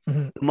muscle,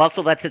 mm-hmm. the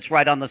muscle that sits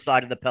right on the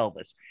side of the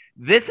pelvis.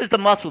 This is the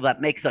muscle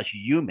that makes us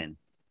human.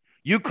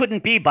 You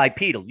couldn't be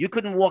bipedal. You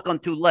couldn't walk on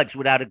two legs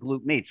without a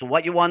glute med. So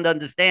what you want to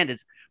understand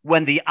is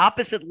when the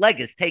opposite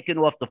leg is taken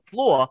off the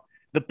floor,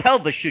 the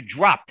pelvis should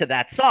drop to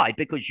that side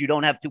because you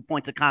don't have 2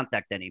 points of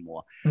contact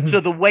anymore. So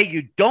the way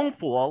you don't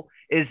fall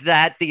is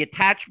that the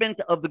attachment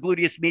of the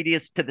gluteus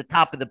medius to the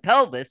top of the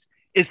pelvis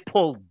is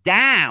pulled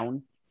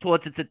down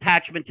towards its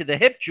attachment to the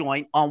hip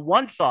joint on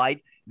one side.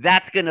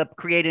 That's going to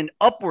create an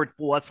upward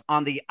force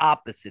on the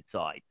opposite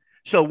side.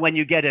 So when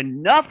you get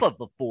enough of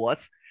the force,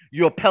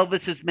 your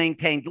pelvis is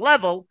maintained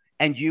level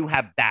and you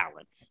have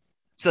balance.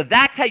 So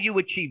that's how you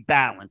achieve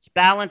balance.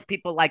 Balance,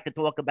 people like to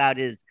talk about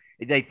is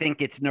they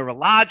think it's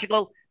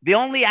neurological. The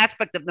only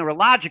aspect of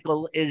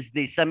neurological is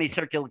the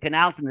semicircular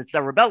canals and the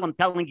cerebellum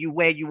telling you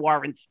where you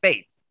are in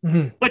space.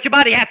 But your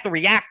body has to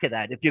react to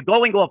that. If you're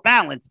going off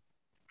balance,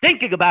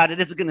 thinking about it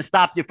isn't going to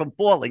stop you from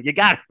falling. You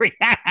got to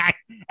react.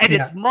 And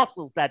it's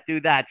muscles that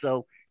do that.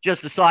 So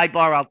just a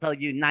sidebar, I'll tell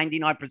you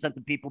 99%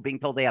 of people being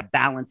told they have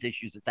balance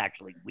issues, it's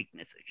actually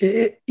weakness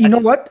issues. You know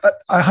what?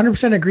 I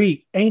 100%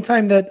 agree.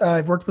 Anytime that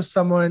I've worked with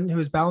someone who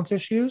has balance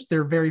issues,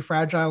 they're very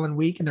fragile and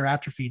weak and they're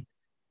atrophied.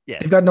 Yeah.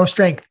 They've got no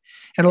strength.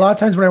 And a lot of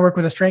times when I work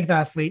with a strength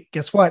athlete,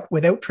 guess what?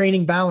 Without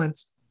training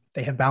balance,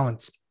 they have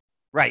balance.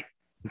 Right,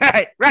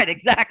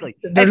 exactly.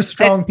 They're just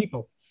strong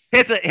people.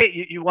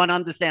 You want to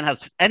understand how,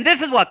 and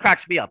this is what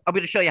cracks me up. I'm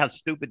going to show you how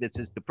stupid this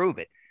is to prove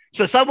it.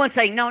 So someone's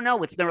saying,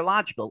 no, it's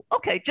neurological.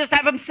 Okay, just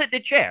have them sit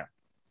in a chair.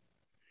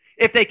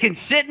 If they can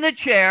sit in the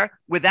chair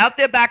without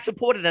their back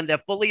supported and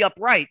they're fully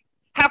upright,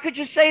 how could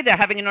you say they're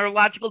having a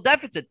neurological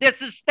deficit? They're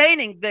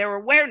sustaining their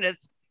awareness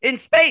in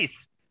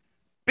space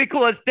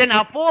because they're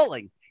not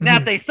falling. Now,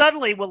 if they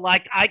suddenly were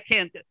like, I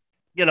can't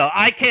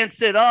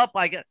sit up,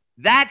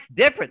 that's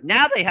different.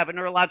 Now they have a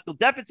neurological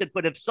deficit.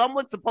 But if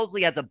someone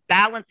supposedly has a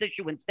balance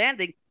issue in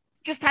standing,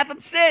 just have them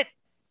sit.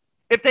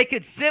 If they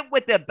could sit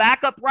with their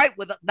back upright,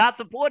 with not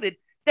supported,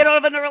 they don't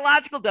have a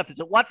neurological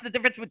deficit. What's the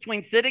difference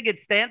between sitting and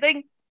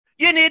standing?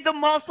 You need the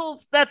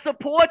muscles that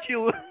support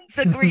you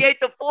to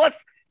create the force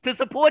to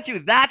support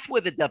you. That's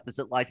where the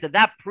deficit lies. So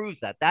that proves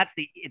that.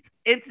 It's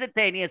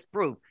instantaneous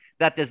proof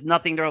that there's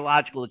nothing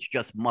neurological. It's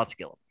just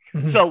muscular.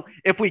 So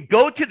if we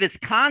go to this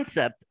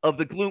concept of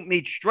the glute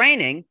med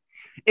straining,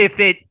 if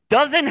it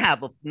doesn't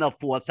have enough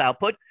force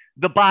output,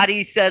 the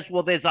body says,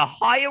 well, there's a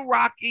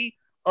hierarchy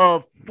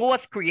of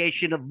force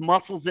creation of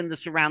muscles in the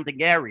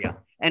surrounding area.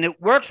 And it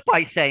works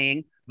by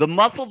saying the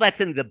muscle that's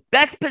in the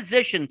best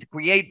position to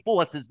create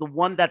force is the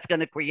one that's going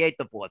to create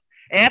the force.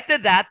 After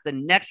that, the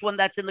next one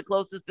that's in the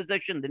closest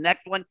position, the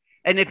next one.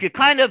 And if you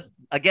kind of,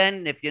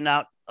 again, if you're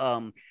not,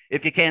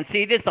 if you can't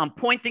see this, I'm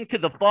pointing to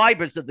the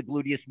fibers of the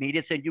gluteus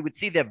medius and you would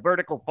see their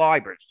vertical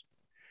fibers.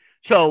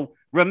 So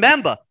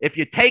remember, if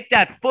you take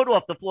that foot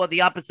off the floor,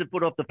 the opposite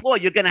foot off the floor,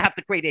 you're going to have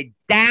to create a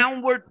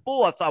downward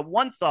force on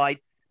one side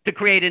to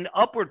create an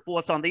upward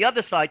force on the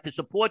other side to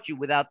support you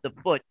without the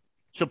foot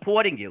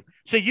supporting you.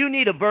 So you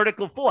need a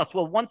vertical force.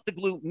 Well, once the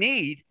glute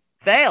med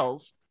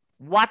fails,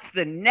 what's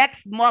the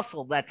next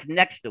muscle that's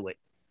next to it?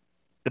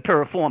 The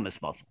piriformis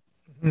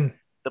muscle.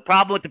 The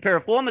problem with the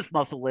piriformis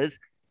muscle is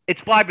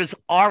its fibers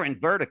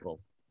aren't vertical.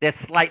 They're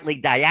slightly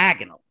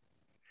diagonal.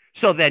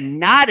 So they're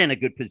not in a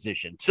good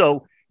position.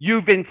 So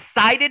you've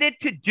incited it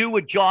to do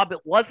a job it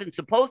wasn't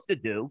supposed to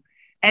do,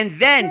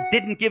 and then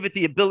didn't give it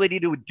the ability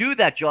to do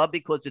that job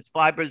because its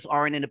fibers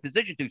aren't in a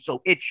position to,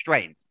 so it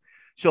strains.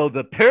 So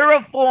the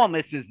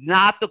piriformis is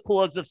not the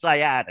cause of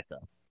sciatica.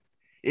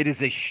 It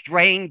is a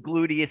strained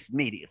gluteus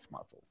medius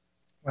muscle.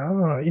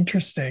 Oh,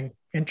 interesting.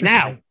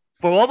 Now,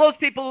 for all those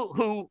people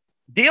who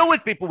deal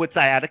with people with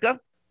sciatica,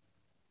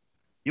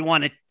 you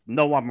want to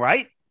know I'm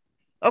right?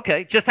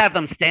 Okay, just have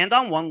them stand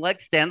on one leg,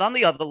 stand on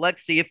the other leg,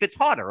 see if it's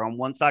harder on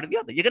one side or the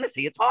other. You're going to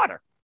see it's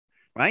harder,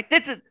 right?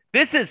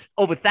 This is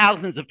over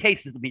thousands of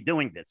cases of me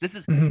doing this. This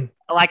is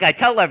like I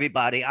tell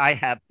everybody, I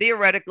have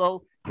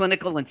theoretical,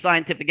 clinical, and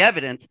scientific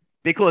evidence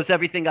because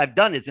everything I've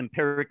done is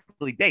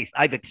empirically based.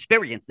 I've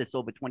experienced this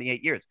over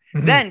 28 years.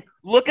 Then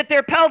look at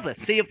their pelvis.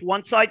 See if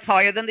one side's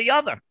higher than the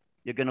other.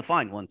 You're going to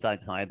find one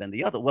side's higher than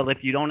the other. Well,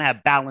 if you don't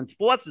have balanced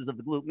forces of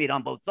the glute med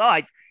on both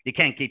sides, you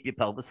can't keep your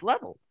pelvis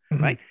level,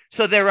 right?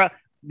 So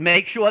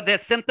make sure their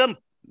symptom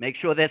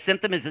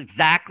is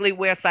exactly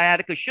where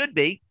sciatica should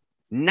be,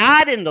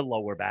 not in the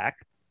lower back,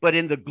 but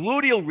in the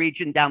gluteal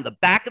region down the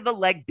back of the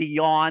leg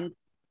beyond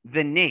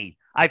the knee.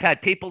 I've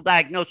had people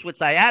diagnosed with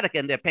sciatica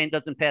and their pain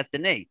doesn't pass the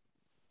knee.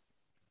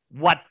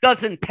 What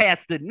doesn't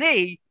pass the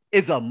knee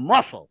is a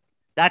muscle.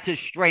 That's a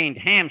strained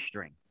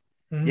hamstring.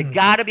 You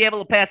got to be able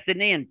to pass the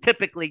knee and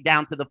typically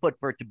down to the foot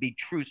for it to be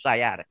true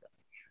sciatica.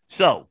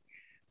 So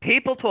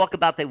people talk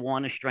about they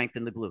want to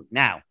strengthen the glute.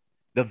 Now,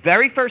 the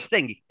very first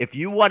thing, if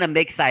you want to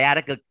make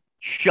sciatica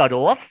shut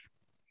off,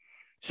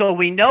 so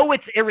we know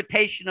it's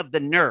irritation of the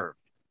nerve.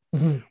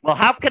 Well,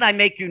 how can I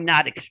make you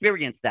not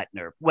experience that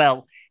nerve?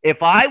 Well,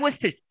 if I was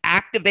to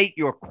activate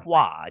your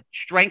quad,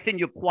 strengthen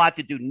your quad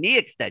to do knee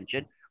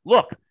extension,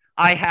 look,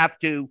 I have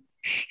to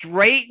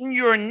straighten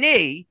your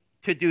knee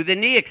to do the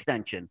knee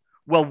extension.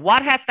 Well,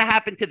 what has to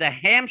happen to the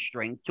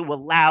hamstring to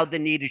allow the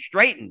knee to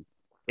straighten?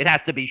 It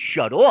has to be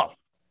shut off.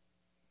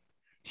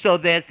 So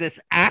there's this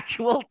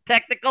actual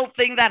technical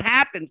thing that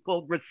happens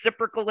called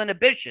reciprocal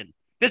inhibition.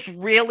 This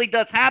really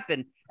does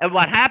happen. And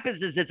what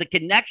happens is there's a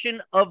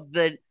connection of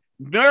the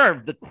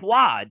nerve, the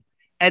quad,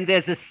 and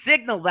there's a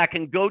signal that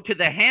can go to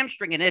the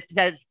hamstring. And it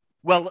says,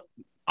 well,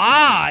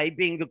 I,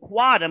 being the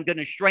quad, I'm going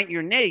to straighten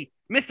your knee.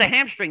 Mr.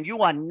 Hamstring,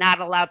 you are not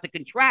allowed to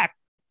contract.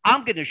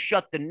 I'm going to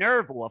shut the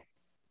nerve off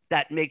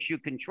that makes you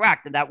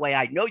contract. And that way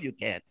I know you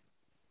can't.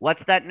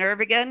 What's that nerve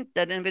again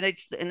that innervates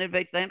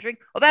the hamstring?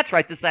 Oh, that's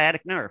right, the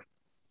sciatic nerve.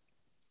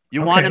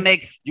 You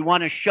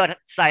want to shut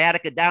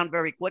sciatica down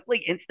very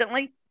quickly,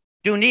 instantly?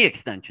 Do knee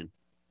extension.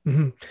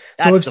 Mm-hmm.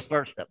 That's the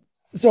first step.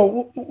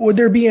 So would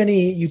there be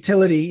any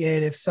utility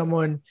in if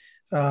someone,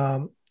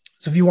 so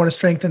if you want to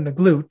strengthen the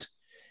glute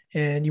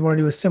and you want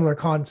to do a similar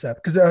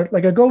concept, because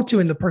like a go-to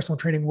in the personal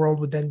training world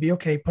would then be,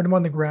 okay, put them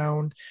on the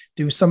ground,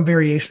 do some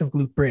variation of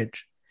glute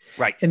bridge.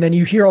 Right. And then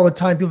you hear all the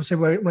time people say,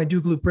 well, when I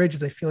do glute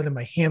bridges, I feel it in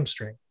my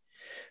hamstring.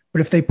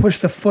 But if they push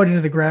the foot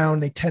into the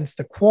ground, they tense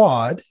the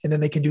quad, and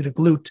then they can do the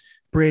glute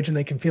bridge and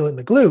they can feel it in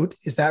the glute.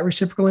 Is that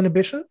reciprocal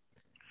inhibition?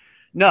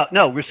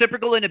 No.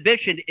 Reciprocal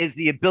inhibition is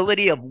the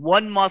ability of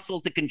one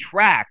muscle to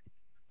contract,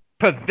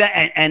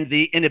 and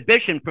the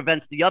inhibition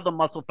prevents the other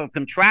muscle from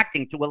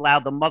contracting to allow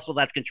the muscle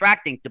that's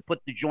contracting to put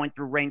the joint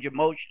through range of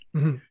motion.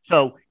 Mm-hmm.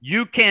 So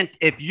you can't,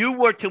 if you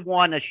were to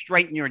want to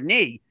straighten your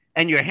knee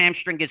and your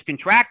hamstring is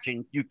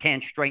contracting, you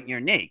can't straighten your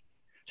knee.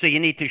 So you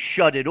need to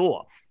shut it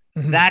off.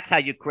 Mm-hmm. That's how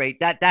you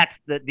create that. That's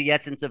the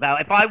essence of how,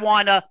 if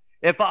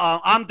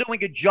I'm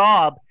doing a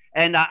job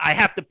and I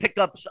have to pick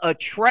up a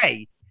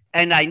tray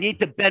and I need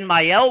to bend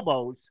my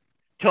elbows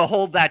to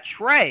hold that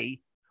tray,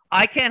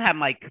 I can't have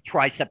my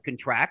tricep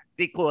contract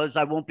because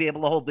I won't be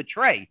able to hold the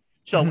tray.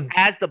 So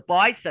as the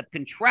bicep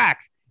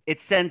contracts, it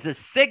sends a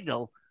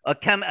signal, a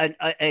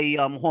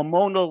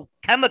hormonal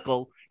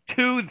chemical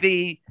to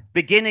the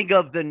beginning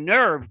of the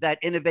nerve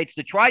that innervates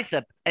the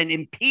tricep and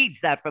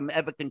impedes that from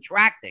ever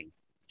contracting.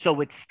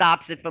 So it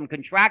stops it from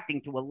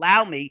contracting to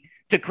allow me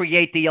to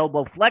create the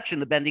elbow flexion,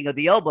 the bending of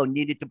the elbow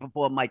needed to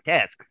perform my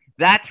task.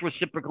 That's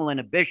reciprocal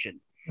inhibition.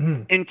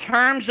 Mm-hmm. In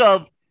terms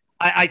of,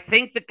 I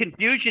think the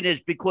confusion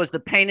is because the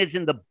pain is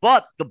in the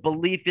butt, the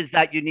belief is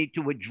that you need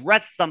to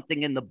address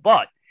something in the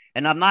butt.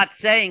 And I'm not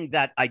saying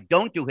that I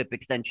don't do hip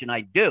extension,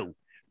 I do.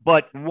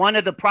 But one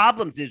of the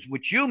problems is,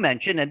 which you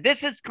mentioned, and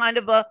this is kind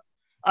of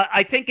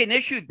I think an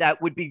issue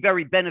that would be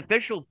very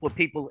beneficial for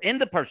people in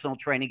the personal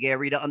training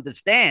area to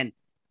understand.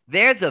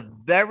 There's a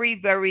very,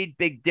 very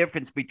big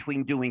difference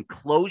between doing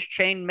closed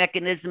chain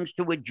mechanisms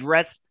to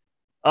address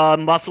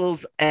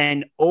muscles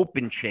and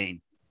open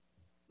chain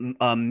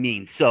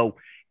means. So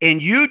in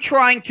you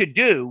trying to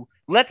do,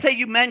 let's say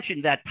you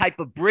mentioned that type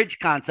of bridge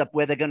concept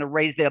where they're going to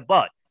raise their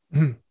butt.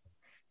 Mm-hmm.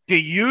 Do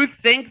you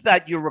think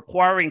that you're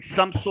requiring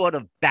some sort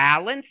of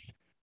balance?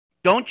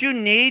 Don't you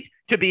need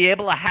to be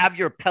able to have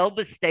your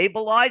pelvis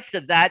stabilized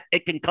so that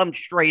it can come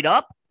straight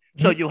up?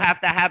 Mm-hmm. So you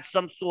have to have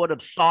some sort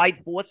of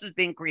side forces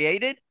being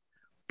created.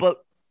 But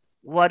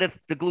what if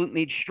the glute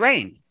meat's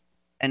strained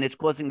and it's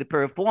causing the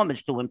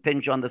piriformis to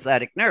impinge on the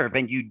sciatic nerve?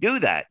 And you do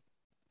that.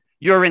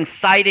 You're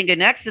inciting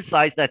an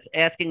exercise that's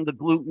asking the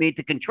glute med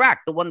to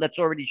contract, the one that's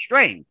already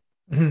strained,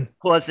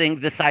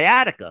 causing the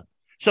sciatica.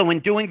 So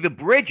in doing the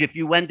bridge, if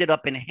you ended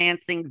up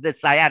enhancing the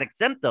sciatic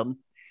symptom,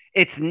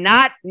 it's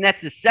not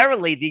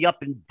necessarily the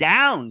up and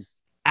down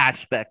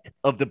aspect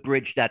of the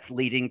bridge that's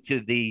leading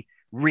to the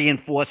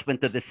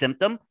reinforcement of the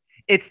symptom.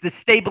 It's the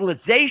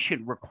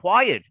stabilization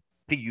required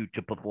for you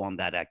to perform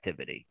that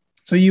activity.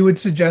 So you would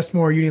suggest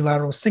more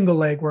unilateral single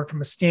leg work from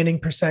a standing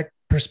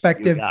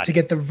perspective to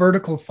get the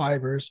vertical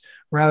fibers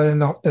rather than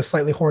the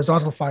slightly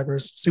horizontal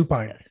fibers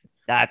supine.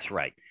 That's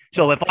right.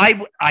 So if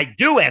I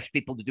do ask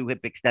people to do hip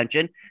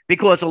extension,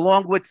 because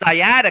along with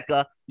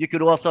sciatica, you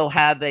could also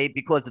have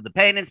because of the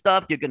pain and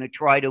stuff, you're going to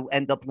try to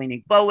end up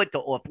leaning forward to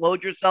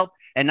offload yourself,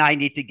 and I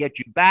need to get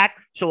you back.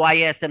 So I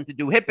ask them to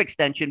do hip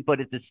extension,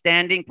 but it's a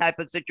standing type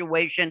of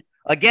situation.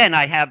 Again,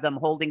 I have them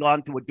holding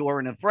on to a door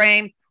and a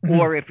frame,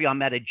 or if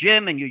I'm at a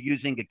gym and you're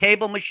using a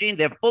cable machine,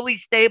 they're fully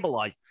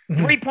stabilized.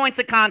 3 points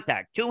of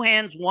contact, 2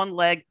 hands, 1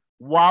 leg,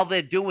 while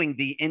they're doing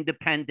the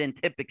independent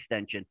hip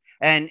extension.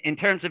 And in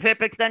terms of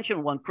hip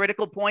extension, one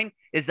critical point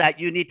is that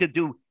you need to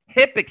do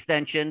hip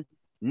extension,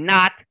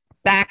 not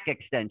back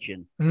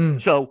extension.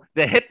 So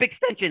the hip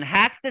extension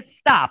has to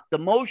stop the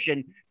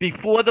motion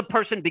before the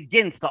person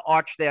begins to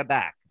arch their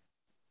back.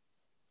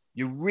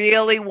 You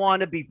really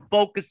want to be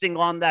focusing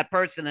on that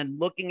person and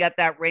looking at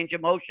that range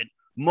of motion.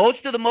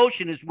 Most of the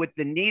motion is with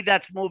the knee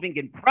that's moving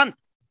in front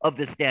of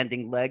the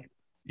standing leg.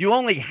 You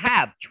only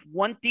have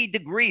 20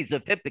 degrees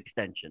of hip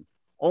extension,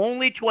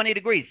 only 20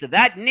 degrees. So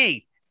that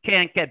knee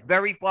can't get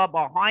very far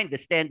behind the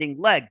standing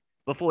leg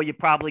before you're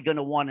probably going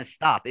to want to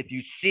stop. If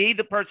you see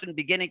the person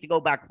beginning to go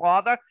back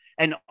farther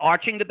and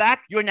arching the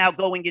back, you're now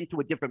going into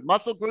a different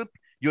muscle group.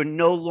 You're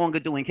no longer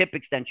doing hip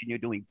extension. You're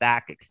doing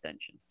back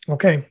extension.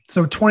 Okay.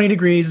 So 20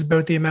 degrees is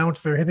about the amount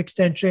for hip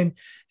extension.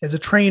 As a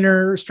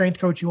trainer, strength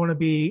coach, you want to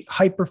be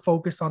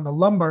hyper-focused on the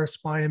lumbar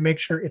spine and make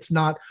sure it's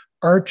not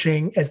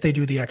arching as they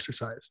do the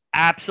exercise.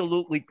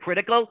 Absolutely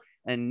critical.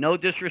 and no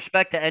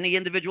disrespect to any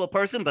individual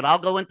person, but I'll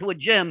go into a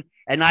gym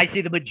and I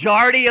see the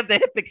majority of the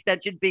hip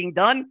extension being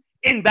done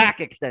in back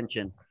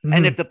extension. Mm-hmm.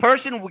 And if the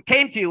person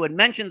came to you and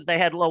mentions they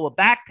had lower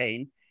back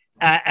pain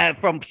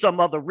from some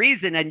other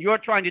reason, and you're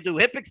trying to do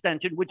hip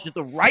extension, which is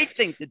the right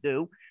thing to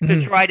do,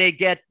 to try to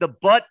get the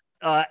butt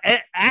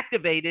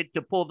activated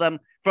to pull them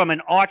from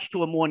an arch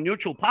to a more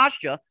neutral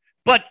posture,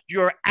 but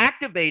you're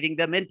activating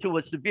them into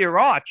a severe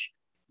arch,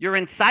 you're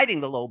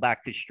inciting the low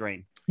back to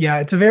strain. Yeah,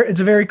 it's a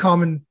very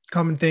common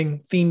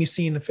theme you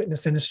see in the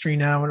fitness industry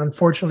now. And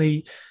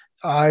unfortunately,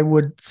 I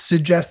would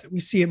suggest that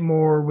we see it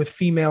more with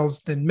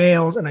females than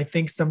males. And I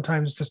think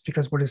sometimes just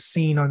because what is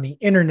seen on the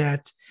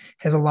internet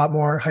has a lot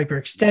more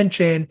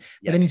hyperextension. Yep.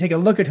 But then you take a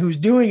look at who's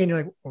doing it and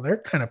you're like, well, they're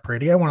kind of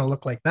pretty. I want to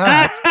look like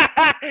that.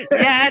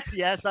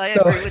 Yes. I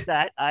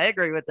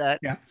agree with that.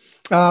 Yeah.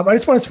 I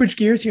just want to switch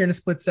gears here in a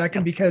split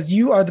second because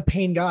you are the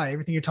pain guy.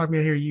 Everything you're talking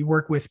about here, you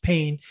work with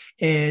pain,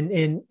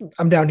 and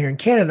I'm down here in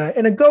Canada,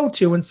 and a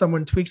go-to when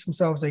someone tweaks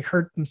themselves, they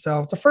hurt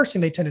themselves, the first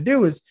thing they tend to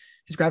do is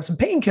grab some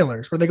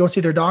painkillers, where they go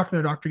see their doctor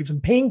and their doctor gives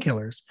them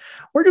painkillers.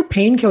 Where do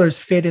painkillers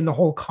fit in the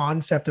whole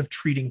concept of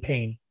treating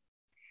pain?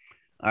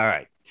 All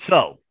right.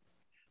 So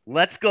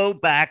let's go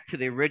back to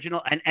the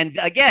original. And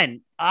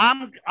again,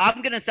 I'm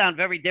going to sound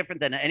very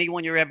different than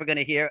anyone you're ever going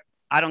to hear.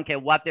 I don't care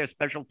what their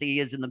specialty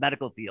is in the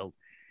medical field,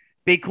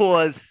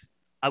 because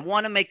I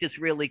want to make this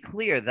really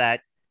clear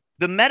that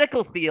the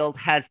medical field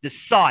has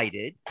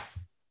decided,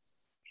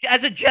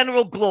 as a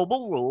general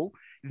global rule,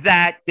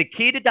 that the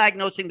key to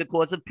diagnosing the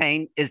cause of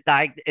pain is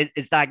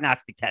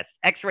diagnostic tests,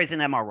 X-rays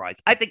and MRIs.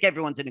 I think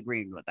everyone's in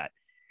agreement with that.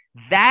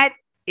 That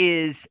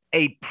is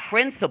a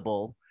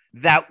principle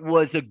that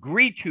was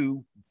agreed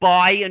to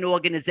by an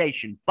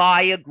organization,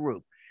 by a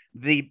group.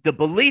 The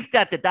belief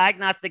that the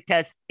diagnostic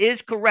test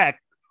is correct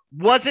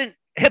wasn't,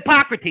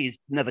 Hippocrates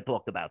never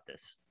talked about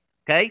this,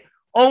 okay?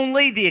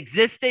 Only the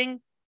existing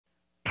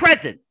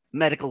present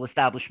medical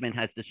establishment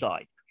has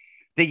decided.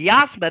 The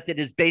Yas method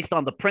is based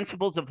on the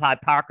principles of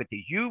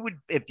Hippocrates.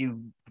 If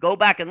you go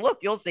back and look,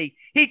 you'll see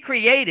he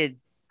created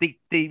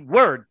the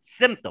word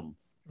symptom.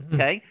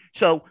 Okay.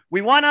 So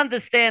we want to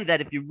understand that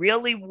if you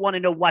really want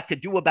to know what to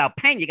do about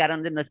pain, you got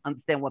to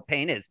understand what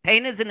pain is.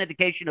 Pain is an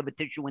indication of a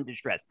tissue in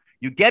distress.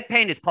 You get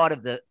pain as part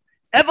of the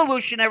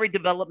evolutionary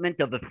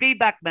development of a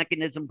feedback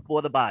mechanism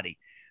for the body.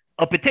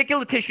 A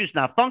particular tissue is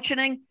not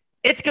functioning.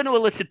 It's going to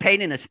elicit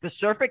pain in a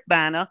specific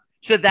manner,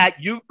 so that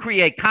you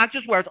create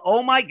conscious awareness.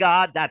 Oh my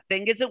God, that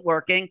thing isn't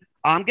working.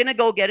 I'm going to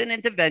go get an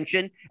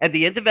intervention, and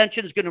the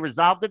intervention is going to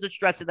resolve the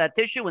distress of that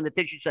tissue. And the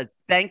tissue says,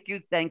 thank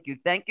you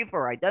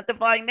for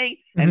identifying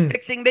me and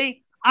fixing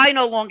me. I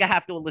no longer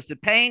have to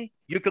elicit pain.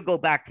 You could go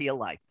back to your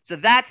life. So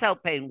that's how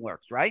pain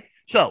works, right?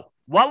 So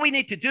what we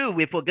need to do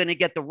if we're going to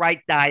get the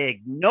right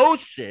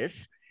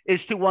diagnosis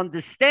is to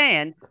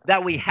understand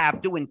that we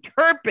have to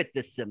interpret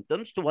the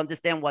symptoms to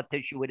understand what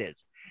tissue it is.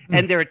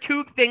 And there are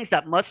two things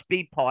that must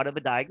be part of a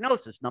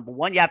diagnosis. Number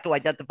one, you have to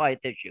identify a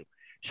tissue.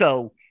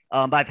 So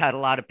I've had a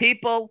lot of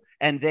people,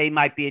 and they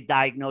might be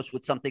diagnosed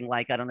with something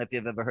like, I don't know if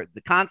you've ever heard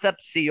the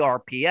concept,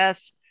 CRPS,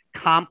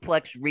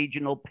 complex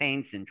regional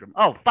pain syndrome.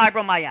 Oh,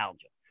 fibromyalgia.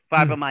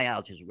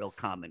 Fibromyalgia is a real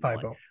common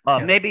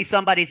one. Maybe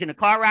somebody's in a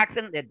car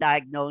accident. They're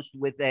diagnosed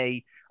with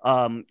a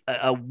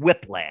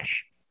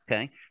whiplash.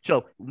 Okay.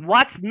 So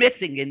what's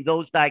missing in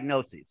those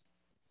diagnoses?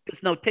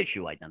 There's no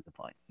tissue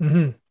identified.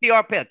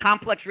 CRPS,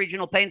 complex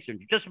regional pain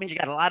syndrome, just means you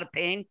got a lot of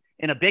pain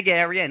in a big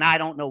area, and I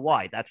don't know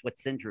why. That's what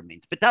syndrome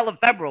means.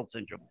 Patellofemoral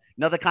syndrome,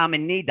 another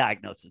common knee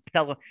diagnosis.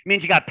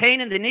 Means you got pain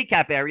in the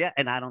kneecap area,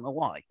 and I don't know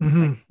why.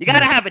 You got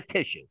to have a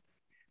tissue.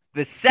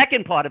 The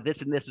second part of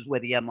this, and this is where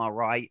the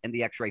MRI and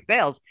the X-ray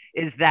fails,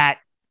 is that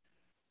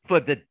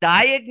for the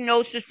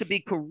diagnosis to be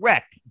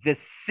correct, the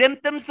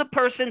symptoms the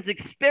person's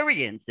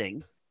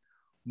experiencing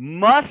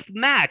must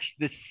match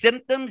the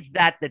symptoms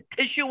that the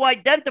tissue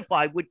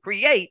identified would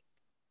create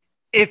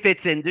if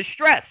it's in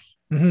distress.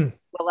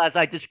 Well, as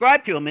I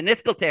described to you, a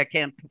meniscal tear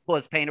can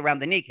cause pain around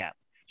the kneecap.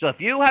 So if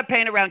you have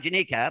pain around your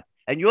kneecap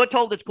and you're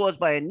told it's caused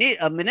by a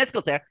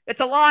meniscal tear, it's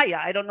a lie.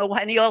 I don't know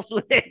any else.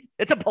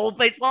 It's a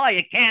bold-faced lie.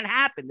 It can't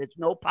happen. There's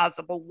no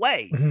possible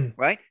way,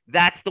 right?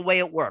 That's the way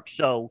it works.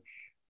 So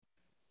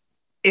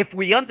if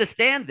we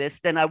understand this,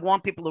 then I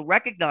want people to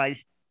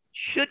recognize,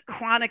 should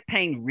chronic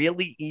pain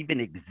really even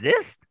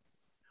exist?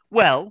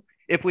 Well,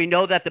 if we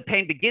know that the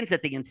pain begins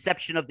at the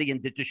inception of the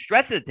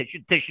distress of the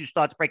tissue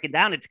starts breaking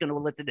down, it's going to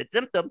elicit a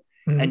symptom.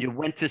 And you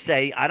went to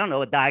say, I don't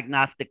know, a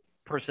diagnostic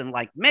person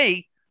like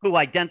me who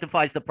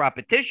identifies the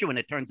proper tissue, and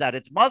it turns out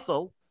it's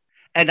muscle,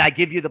 and I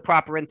give you the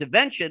proper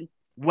intervention.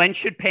 When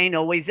should pain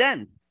always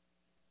end?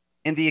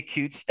 In the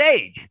acute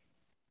stage.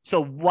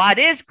 So what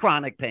is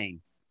chronic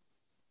pain?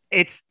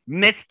 It's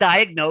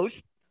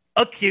misdiagnosed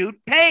acute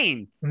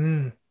pain.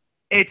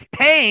 It's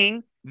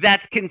pain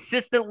that's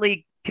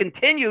consistently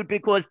continued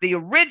because the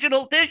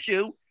original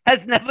tissue has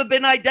never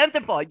been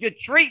identified. You're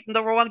treating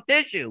the wrong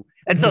tissue.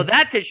 And so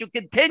that tissue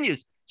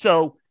continues.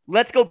 So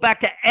let's go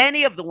back to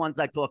any of the ones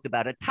I talked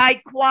about: a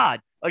tight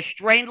quad, a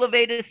strained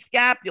levator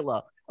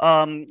scapula,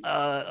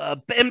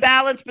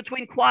 imbalance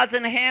between quads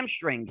and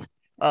hamstrings,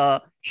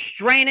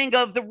 straining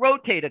of the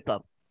rotator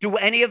cuff. Do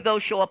any of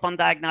those show up on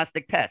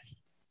diagnostic tests?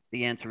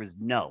 The answer is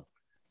no.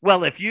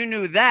 Well, if you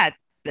knew that,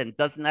 then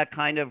doesn't that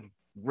kind of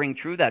ring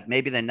true that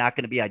maybe they're not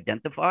going to be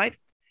identified?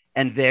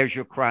 And there's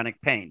your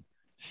chronic pain.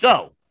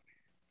 So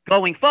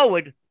going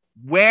forward,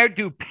 where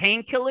do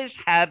painkillers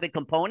have a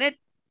component?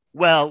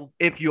 Well,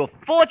 if you're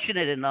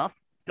fortunate enough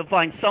to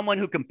find someone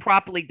who can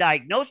properly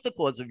diagnose the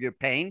cause of your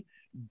pain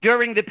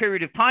during the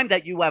period of time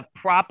that you have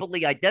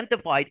properly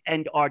identified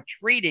and are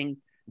treating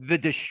the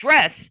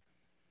distress,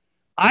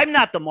 I'm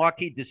not the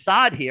Marquis de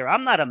Sade here.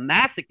 I'm not a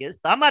masochist.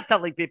 I'm not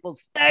telling people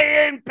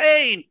stay in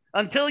pain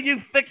until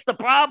you fix the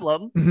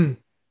problem. Mm-hmm.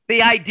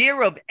 The idea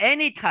of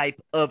any type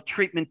of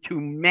treatment to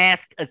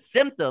mask a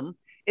symptom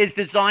is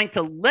designed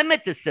to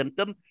limit the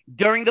symptom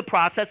during the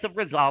process of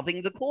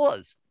resolving the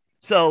cause.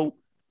 So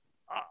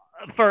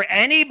for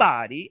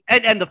anybody,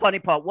 and the funny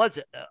part was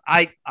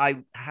I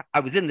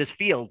was in this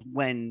field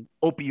when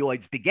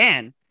opioids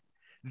began.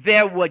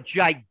 There were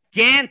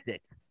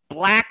gigantic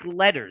black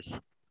letters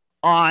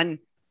on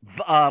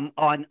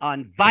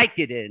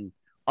Vicodin,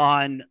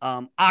 on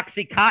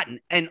Oxycontin,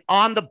 and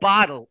on the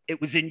bottle it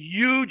was in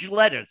huge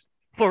letters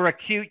for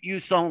acute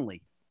use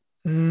only.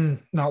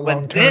 Not when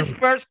long term. This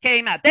first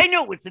came out, they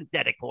knew it was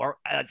synthetic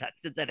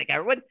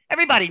heroin.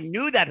 Everybody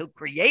knew that who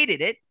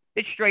created it.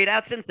 It's straight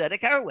out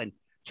synthetic heroin.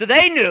 So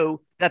they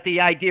knew that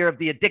the idea of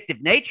the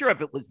addictive nature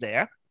of it was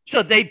there.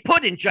 So they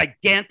put in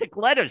gigantic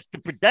letters to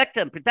protect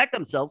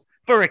themselves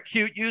for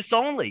acute use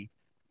only.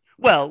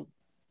 Well,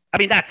 I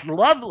mean, that's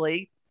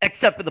lovely,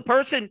 except for the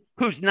person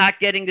who's not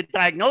getting the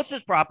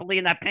diagnosis properly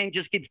and that pain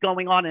just keeps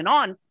going on and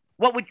on.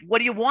 What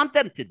do you want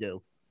them to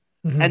do?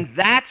 Mm-hmm. And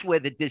that's where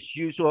the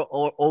disuse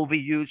or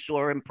overuse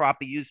or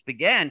improper use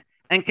began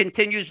and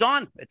continues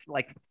on. It's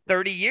like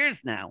 30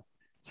 years now.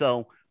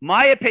 So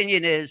my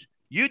opinion is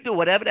you do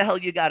whatever the hell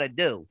you got to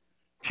do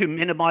to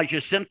minimize your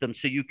symptoms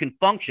so you can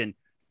function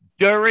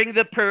during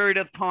the period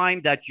of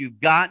time that you've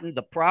gotten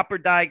the proper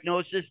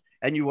diagnosis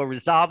and you are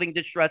resolving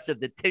the stress of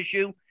the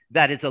tissue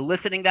that is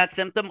eliciting that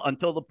symptom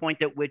until the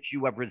point at which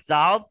you have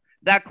resolved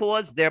that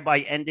cause,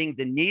 thereby ending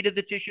the need of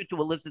the tissue to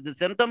elicit the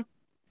symptom.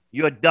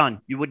 You're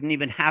done. You wouldn't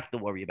even have to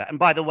worry about it. And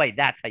by the way,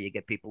 that's how you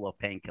get people off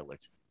painkillers.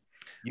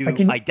 You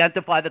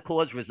identify the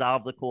cause,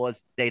 resolve the cause.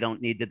 They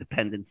don't need the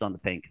dependence on the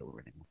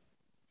painkiller anymore.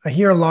 I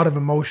hear a lot of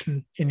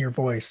emotion in your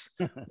voice.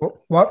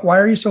 Why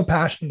are you so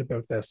passionate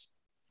about this?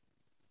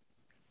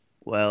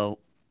 Well,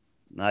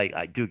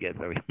 I do get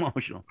very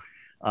emotional.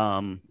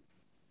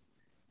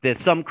 There's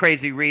some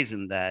crazy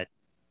reason that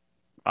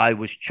I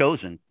was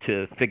chosen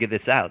to figure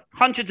this out.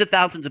 Hundreds of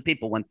thousands of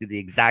people went through the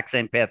exact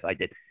same path I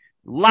did.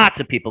 Lots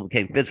of people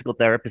became physical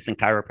therapists and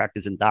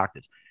chiropractors and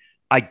doctors.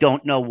 I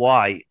don't know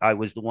why I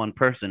was the one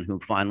person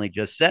who finally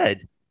just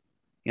said,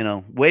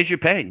 where's your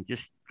pain?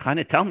 Just kind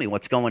of tell me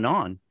what's going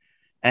on.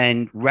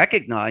 And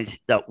recognized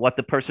that what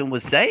the person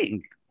was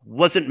saying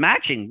wasn't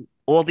matching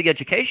all the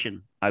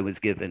education I was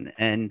given.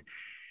 And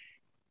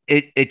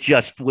it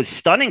just was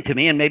stunning to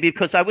me. And maybe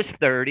because I was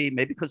 30,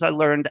 maybe because I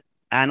learned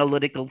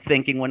analytical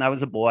thinking when I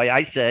was a boy,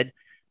 I said,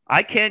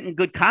 I can't in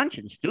good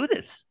conscience do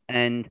this.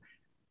 And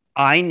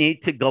I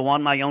need to go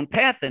on my own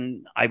path.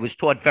 And I was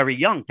taught very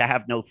young to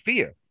have no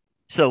fear.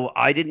 So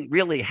I didn't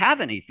really have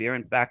any fear.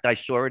 In fact, I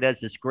saw it as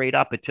this great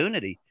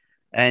opportunity.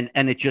 And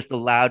it just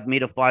allowed me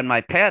to find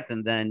my path.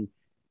 And then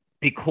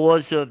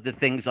because of the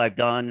things I've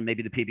done,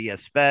 maybe the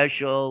PBS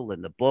special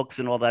and the books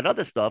and all that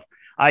other stuff,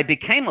 I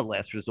became a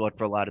last resort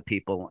for a lot of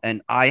people.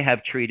 And I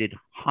have treated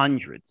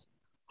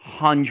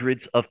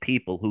hundreds of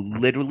people who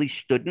literally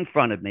stood in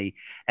front of me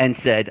and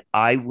said,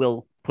 I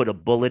will put a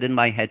bullet in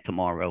my head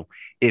tomorrow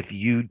if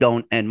you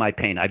don't end my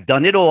pain. I've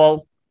done it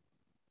all.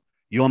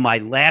 You're my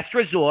last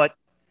resort.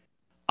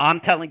 I'm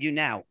telling you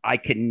now, I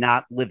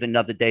cannot live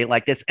another day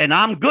like this. And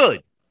I'm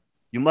good.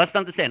 You must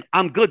understand,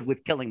 I'm good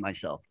with killing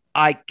myself.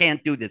 I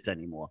can't do this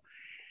anymore.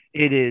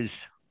 It is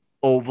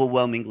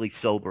overwhelmingly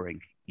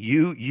sobering.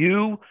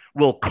 You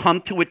will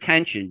come to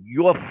attention.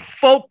 Your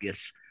focus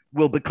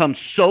will become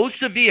so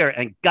severe,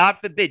 and God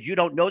forbid you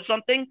don't know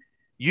something,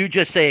 you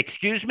just say,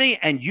 excuse me,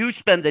 and you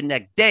spend the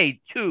next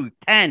day, 2,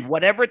 10,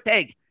 whatever it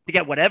takes to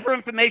get whatever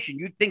information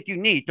you think you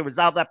need to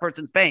resolve that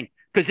person's pain,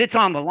 because it's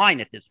on the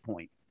line at this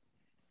point.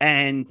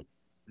 And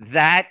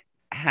that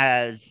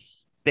has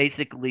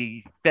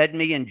basically fed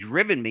me and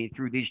driven me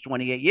through these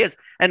 28 years.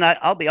 And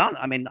I'll be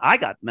honest, I mean, I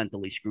got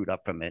mentally screwed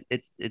up from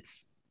it.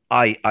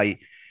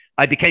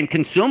 I became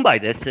consumed by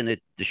this, and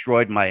it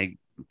destroyed my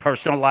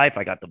personal life.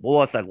 I got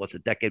divorced. I lost a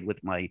decade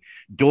with my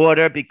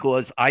daughter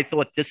because I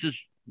thought this is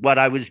what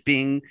I was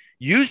being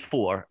used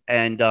for.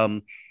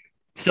 And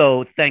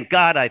so thank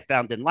God I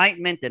found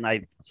enlightenment and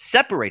I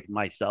separated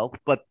myself.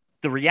 But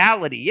the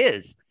reality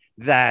is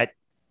that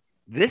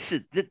this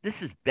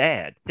is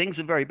bad. Things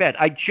are very bad.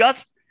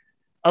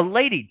 A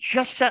lady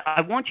just said, I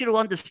want you to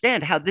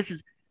understand how this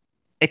is,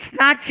 it's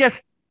not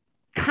just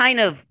kind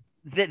of,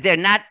 they're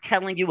not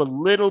telling you a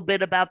little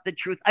bit about the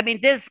truth. I mean,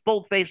 there's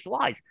bold-faced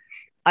lies.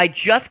 I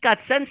just got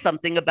sent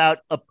something about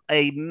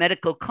a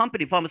medical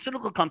company,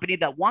 pharmaceutical company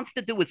that wants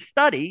to do a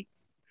study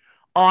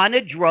on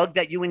a drug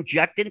that you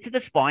inject into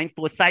the spine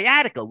for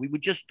sciatica. We were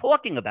just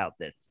talking about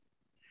this.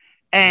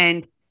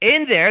 And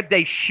in there,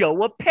 they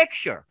show a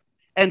picture.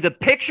 And the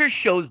picture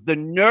shows the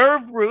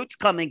nerve roots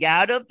coming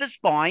out of the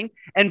spine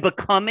and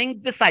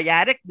becoming the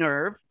sciatic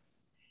nerve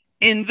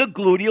in the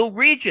gluteal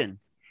region.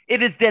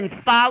 It is then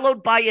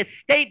followed by a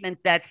statement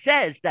that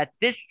says that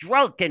this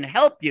drug can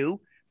help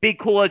you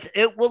because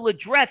it will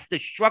address the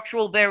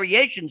structural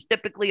variations,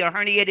 typically a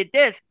herniated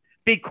disc,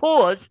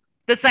 because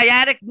the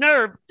sciatic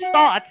nerve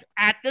starts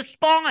at the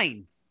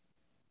spine.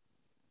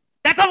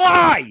 That's a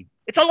lie.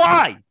 It's a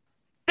lie.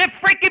 The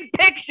freaking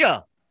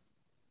picture.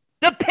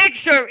 The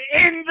picture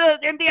in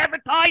the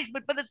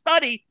advertisement for the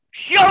study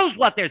shows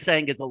what they're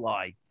saying is a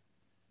lie.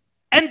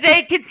 And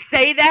they can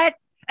say that,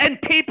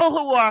 and people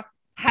who are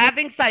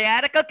having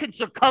sciatica can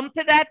succumb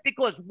to that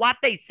because what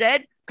they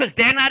said, because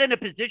they're not in a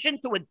position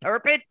to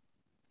interpret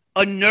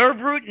a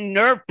nerve root and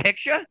nerve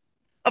picture.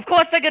 Of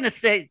course, they're going to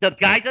say, the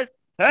guy says,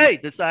 hey,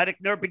 the sciatic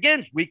nerve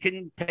begins. We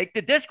can take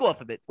the disc off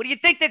of it. What do you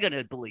think they're going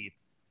to believe?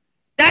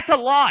 That's a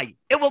lie.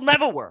 It will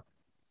never work.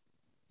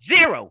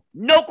 Zero.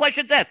 No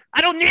questions asked.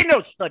 I don't need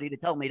no study to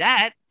tell me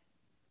that.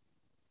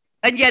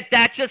 And yet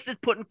that just is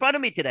put in front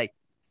of me today.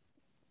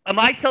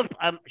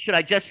 Should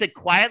I just sit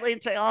quietly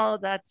and say, oh,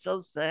 that's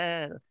so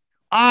sad?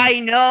 I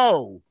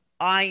know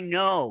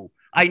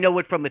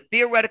it from a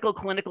theoretical,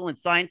 clinical, and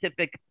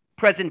scientific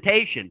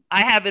presentation.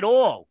 I have it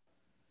all.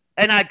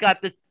 And I've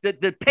got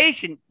the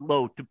patient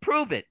load to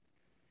prove it.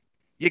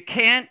 You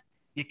can't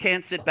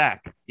sit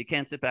back. You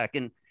can't sit back.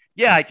 And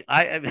yeah,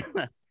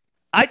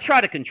 I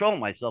try to control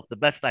myself the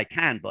best I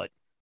can, but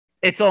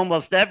it's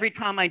almost every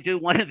time I do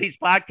one of these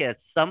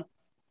podcasts, some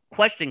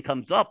question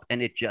comes up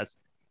and it just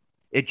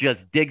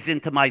digs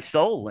into my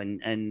soul.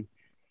 And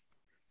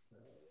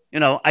you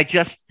know,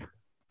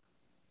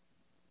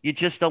 you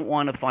just don't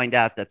want to find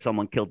out that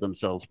someone killed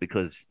themselves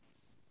because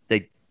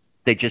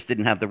they just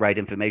didn't have the right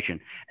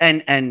information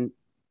and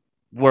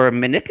were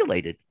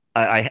manipulated.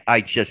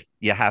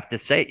 You have to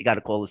say it. You got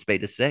to call a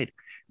spade a spade.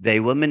 They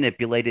were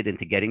manipulated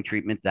into getting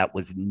treatment that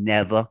was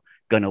never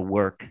going to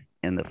work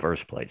in the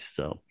first place.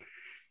 So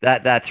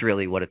that's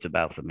really what it's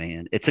about for me.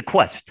 And it's a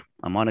quest.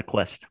 I'm on a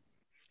quest.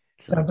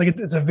 Sounds like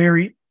it's a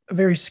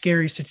very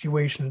scary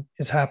situation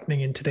is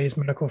happening in today's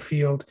medical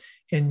field.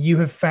 And you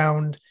have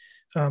found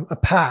a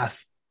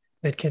path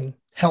that can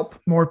help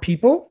more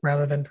people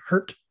rather than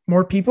hurt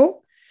more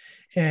people.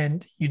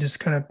 And you just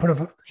kind of put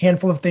a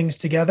handful of things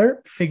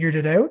together, figured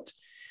it out.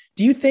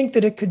 Do you think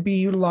that it could be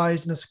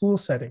utilized in a school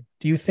setting?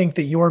 Do you think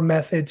that your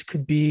methods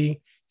could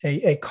be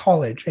a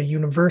college, a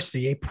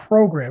university, a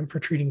program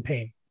for treating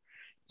pain?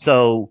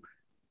 So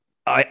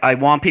I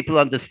want people to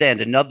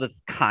understand another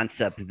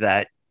concept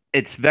that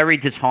it's very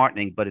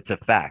disheartening, but it's a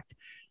fact,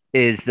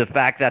 is the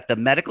fact that the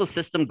medical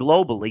system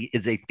globally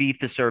is a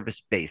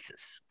fee-for-service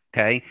basis.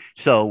 Okay.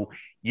 So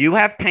you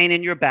have pain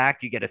in your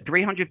back, you get a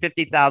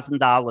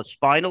 $350,000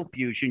 spinal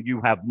fusion,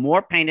 you have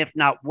more pain, if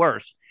not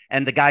worse,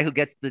 and the guy who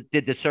did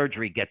the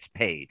surgery gets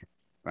paid,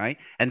 right?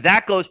 And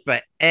that goes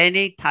for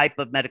any type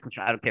of medical,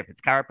 I don't care if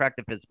it's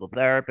chiropractor, physical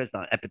therapist,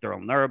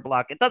 epidural nerve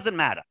block, it doesn't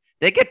matter.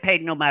 They get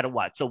paid no matter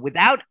what. So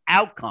without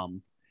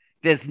outcome,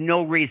 there's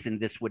no reason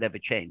this would ever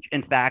change.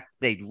 In fact,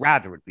 they'd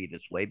rather it be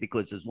this way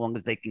because as long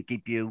as they can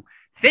keep you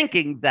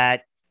thinking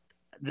that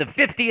the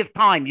 50th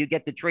time you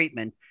get the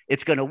treatment,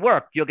 it's going to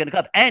work, you're going to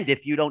come. And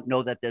if you don't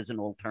know that there's an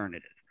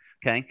alternative,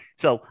 okay?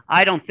 So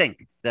I don't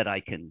think that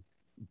I can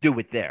do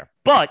it there.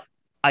 But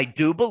I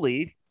do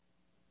believe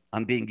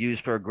I'm being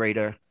used for a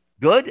greater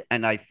good.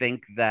 And I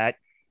think that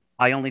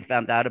I only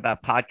found out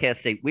about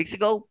podcasts 8 weeks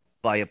ago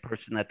by a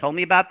person that told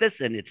me about this.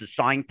 And it's a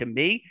sign to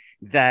me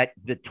that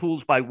the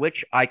tools by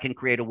which I can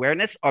create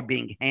awareness are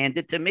being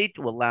handed to me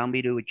to allow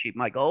me to achieve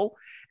my goal.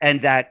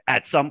 And that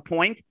at some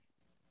point,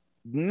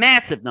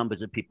 massive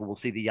numbers of people will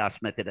see the Yas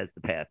method as the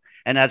path.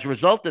 And as a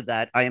result of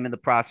that, I am in the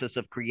process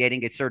of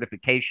creating a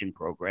certification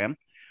program,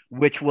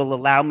 which will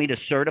allow me to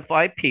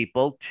certify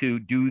people to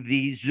do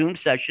the Zoom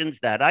sessions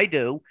that I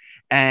do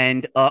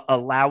and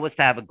allow us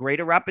to have a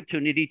greater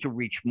opportunity to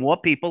reach more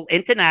people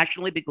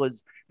internationally because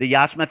the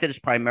Yas method is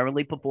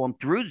primarily performed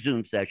through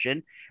Zoom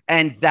session.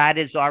 And that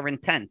is our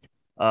intent.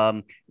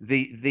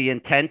 The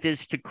intent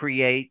is to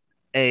create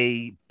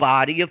a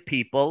body of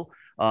people.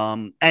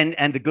 And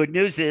the good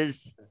news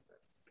is,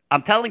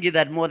 I'm telling you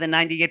that more than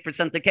 98%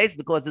 of the cases,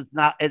 because it's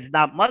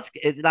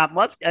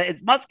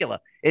muscular.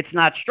 It's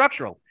not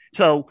structural.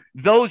 So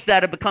those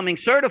that are becoming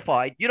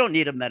certified, you don't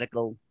need a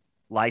medical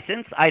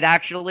license. I'd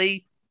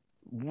actually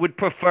would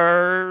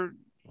prefer,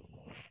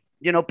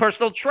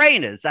 personal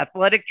trainers,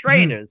 athletic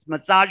trainers,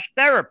 massage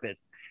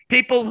therapists,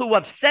 people who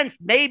have sensed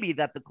maybe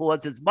that the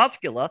cause is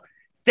muscular.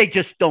 They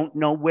just don't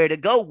know where to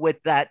go with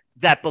that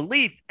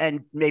belief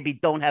and maybe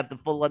don't have the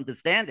full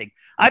understanding.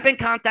 I've been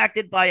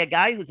contacted by a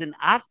guy who's an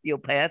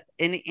osteopath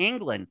in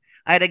England.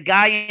 I had a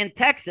guy in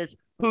Texas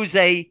who's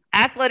a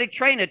athletic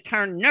trainer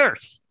turned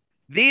nurse.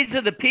 These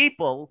are the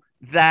people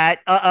that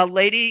a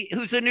lady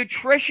who's a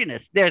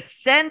nutritionist, they're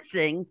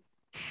sensing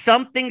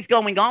something's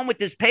going on with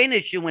this pain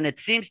issue and it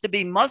seems to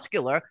be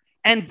muscular.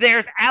 And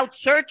they're out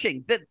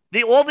searching.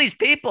 All these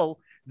people,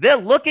 they're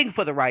looking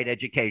for the right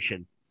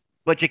education,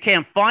 but you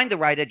can't find the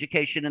right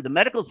education in the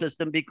medical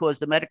system because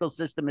the medical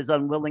system is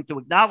unwilling to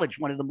acknowledge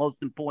one of the most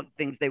important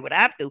things they would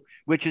have to,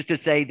 which is to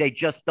say they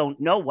just don't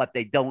know what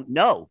they don't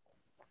know,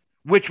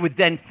 which would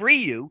then free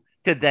you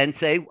to then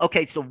say,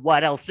 okay, so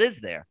what else is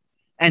there?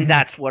 And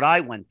that's what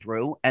I went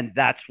through, and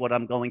that's what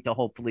I'm going to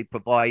hopefully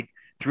provide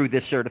through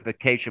this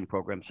certification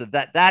program. So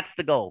that's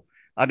the goal.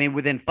 I mean,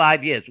 within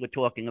 5 years, we're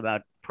talking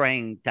about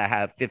praying to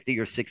have 50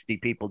 or 60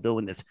 people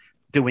doing this,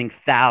 doing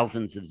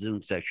thousands of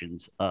Zoom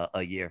sessions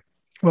a year.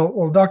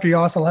 Well, Dr.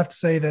 Yost, I'll have to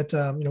say that,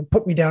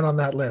 put me down on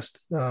that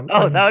list. That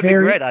would be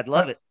great. I'd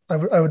love it.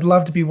 I would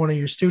love to be one of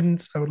your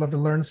students. I would love to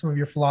learn some of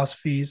your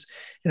philosophies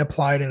and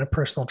apply it in a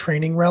personal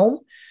training realm,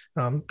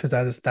 because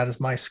that is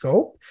my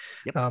scope.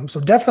 Yep. So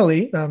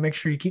definitely make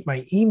sure you keep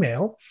my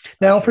email.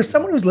 Now, for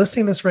someone who's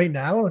listening to this right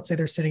now, let's say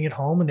they're sitting at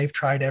home and they've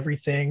tried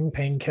everything,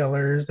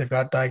 painkillers, they've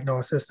got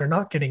diagnosis, they're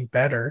not getting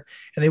better,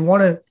 and they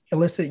want to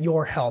elicit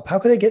your help. How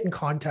can they get in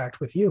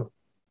contact with you?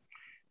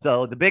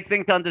 So the big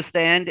thing to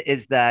understand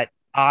is that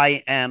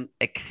I am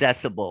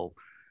accessible.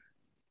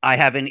 I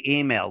have an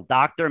email,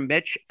 Dr.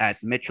 Mitch at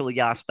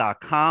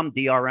mitchellyost.com,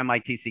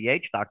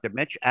 DRMITCH, Dr.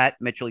 Mitch at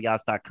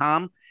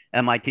mitchellyost.com,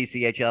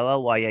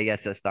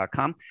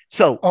 MITCHLLYASS.com.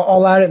 So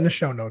I'll add it in the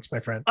show notes, my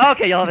friend.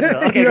 Okay, you'll have it.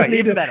 Okay, great.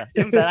 Even better.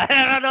 I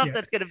don't know if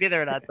that's going to be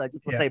there or not, so I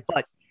just will say,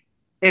 but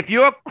if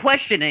you're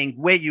questioning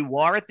where you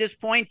are at this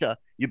point,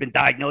 you've been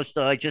diagnosed,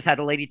 I just had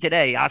a lady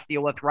today,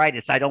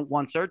 osteoarthritis, I don't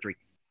want surgery.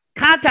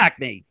 Contact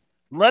me.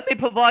 Let me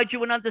provide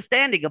you an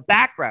understanding, a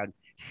background.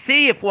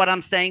 See if what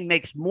I'm saying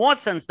makes more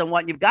sense than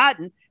what you've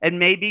gotten, and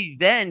maybe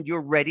then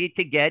you're ready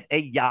to get a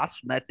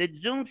Yost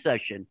Method Zoom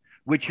session,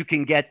 which you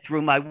can get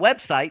through my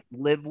website,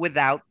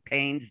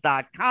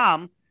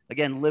 livewithoutpains.com.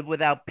 Again,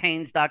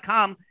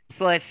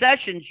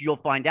 livewithoutpains.com/sessions. You'll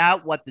find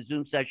out what the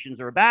Zoom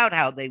sessions are about,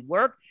 how they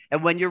work,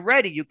 and when you're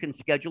ready, you can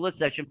schedule a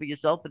session for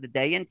yourself at a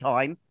day and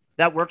time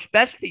that works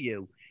best for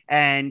you.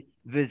 And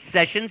the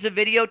sessions are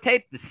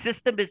videotaped. The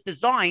system is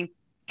designed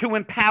to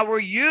empower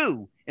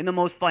you in the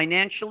most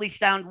financially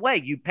sound way.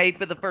 You pay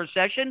for the first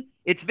session,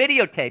 it's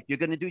videotaped. You're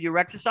going to do your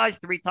exercise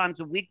 3 times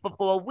a week for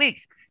 4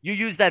 weeks. You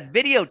use that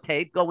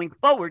videotape going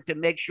forward to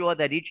make sure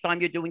that each time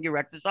you're doing your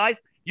exercise,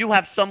 you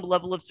have some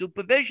level of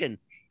supervision.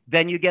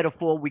 Then you get a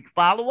 4-week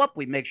follow-up.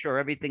 We make sure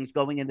everything's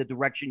going in the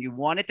direction you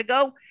want it to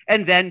go.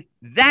 And then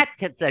that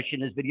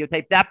session is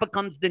videotaped. That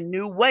becomes the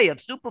new way of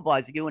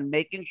supervising you and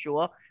making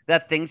sure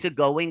that things are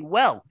going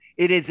well.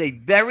 It is a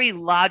very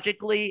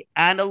logically,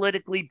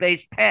 analytically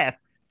based path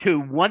to,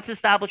 once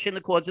establishing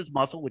the causes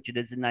muscle, which it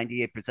is in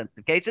 98% of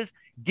the cases,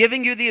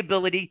 giving you the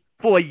ability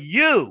for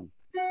you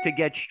to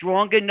get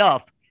strong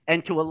enough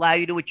and to allow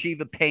you to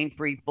achieve a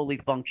pain-free, fully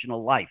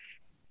functional life.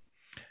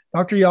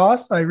 Dr.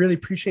 Yost, I really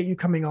appreciate you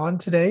coming on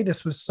today.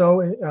 This was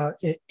so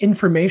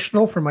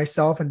informational for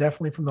myself and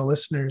definitely from the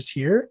listeners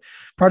here.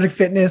 Project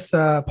Fitness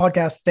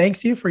podcast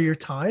thanks you for your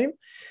time.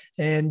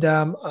 And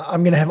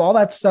I'm going to have all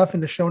that stuff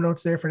in the show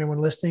notes there for anyone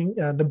listening.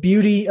 The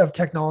beauty of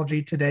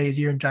technology today is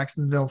you're in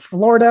Jacksonville,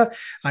 Florida.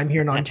 I'm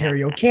here in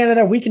Ontario,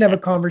 Canada. We can have a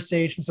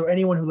conversation. So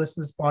anyone who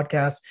listens to this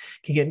podcast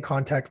can get in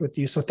contact with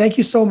you. So thank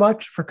you so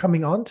much for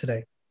coming on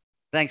today.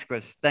 Thanks,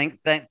 Chris.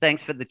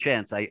 Thanks for the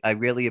chance. I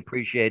really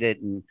appreciate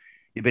it. And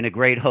you've been a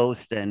great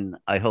host, and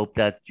I hope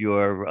that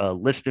your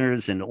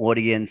listeners and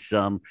audience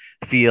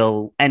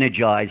feel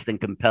energized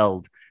and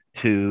compelled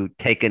to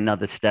take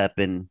another step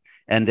in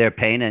their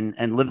pain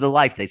and live the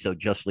life they so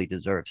justly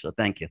deserve. So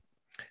thank you.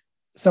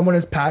 Someone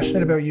as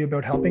passionate about you,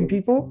 about helping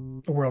people,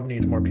 the world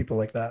needs more people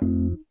like that.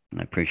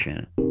 I appreciate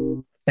it.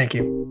 Thank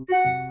you.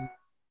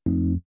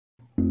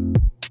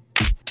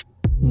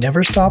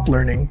 Never stop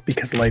learning,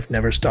 because life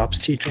never stops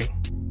teaching.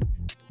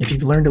 If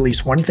you've learned at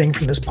least one thing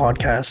from this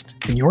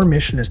podcast and your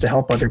mission is to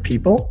help other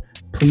people,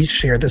 please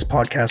share this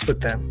podcast with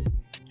them.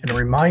 And a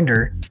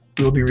reminder,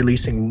 we will be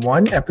releasing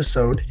one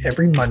episode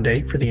every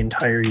Monday for the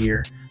entire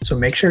year. So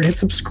make sure to hit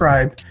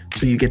subscribe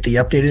so you get the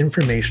updated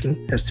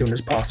information as soon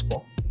as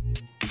possible.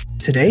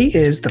 Today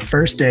is the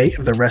first day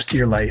of the rest of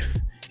your life,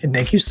 and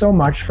thank you so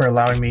much for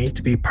allowing me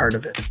to be part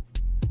of it.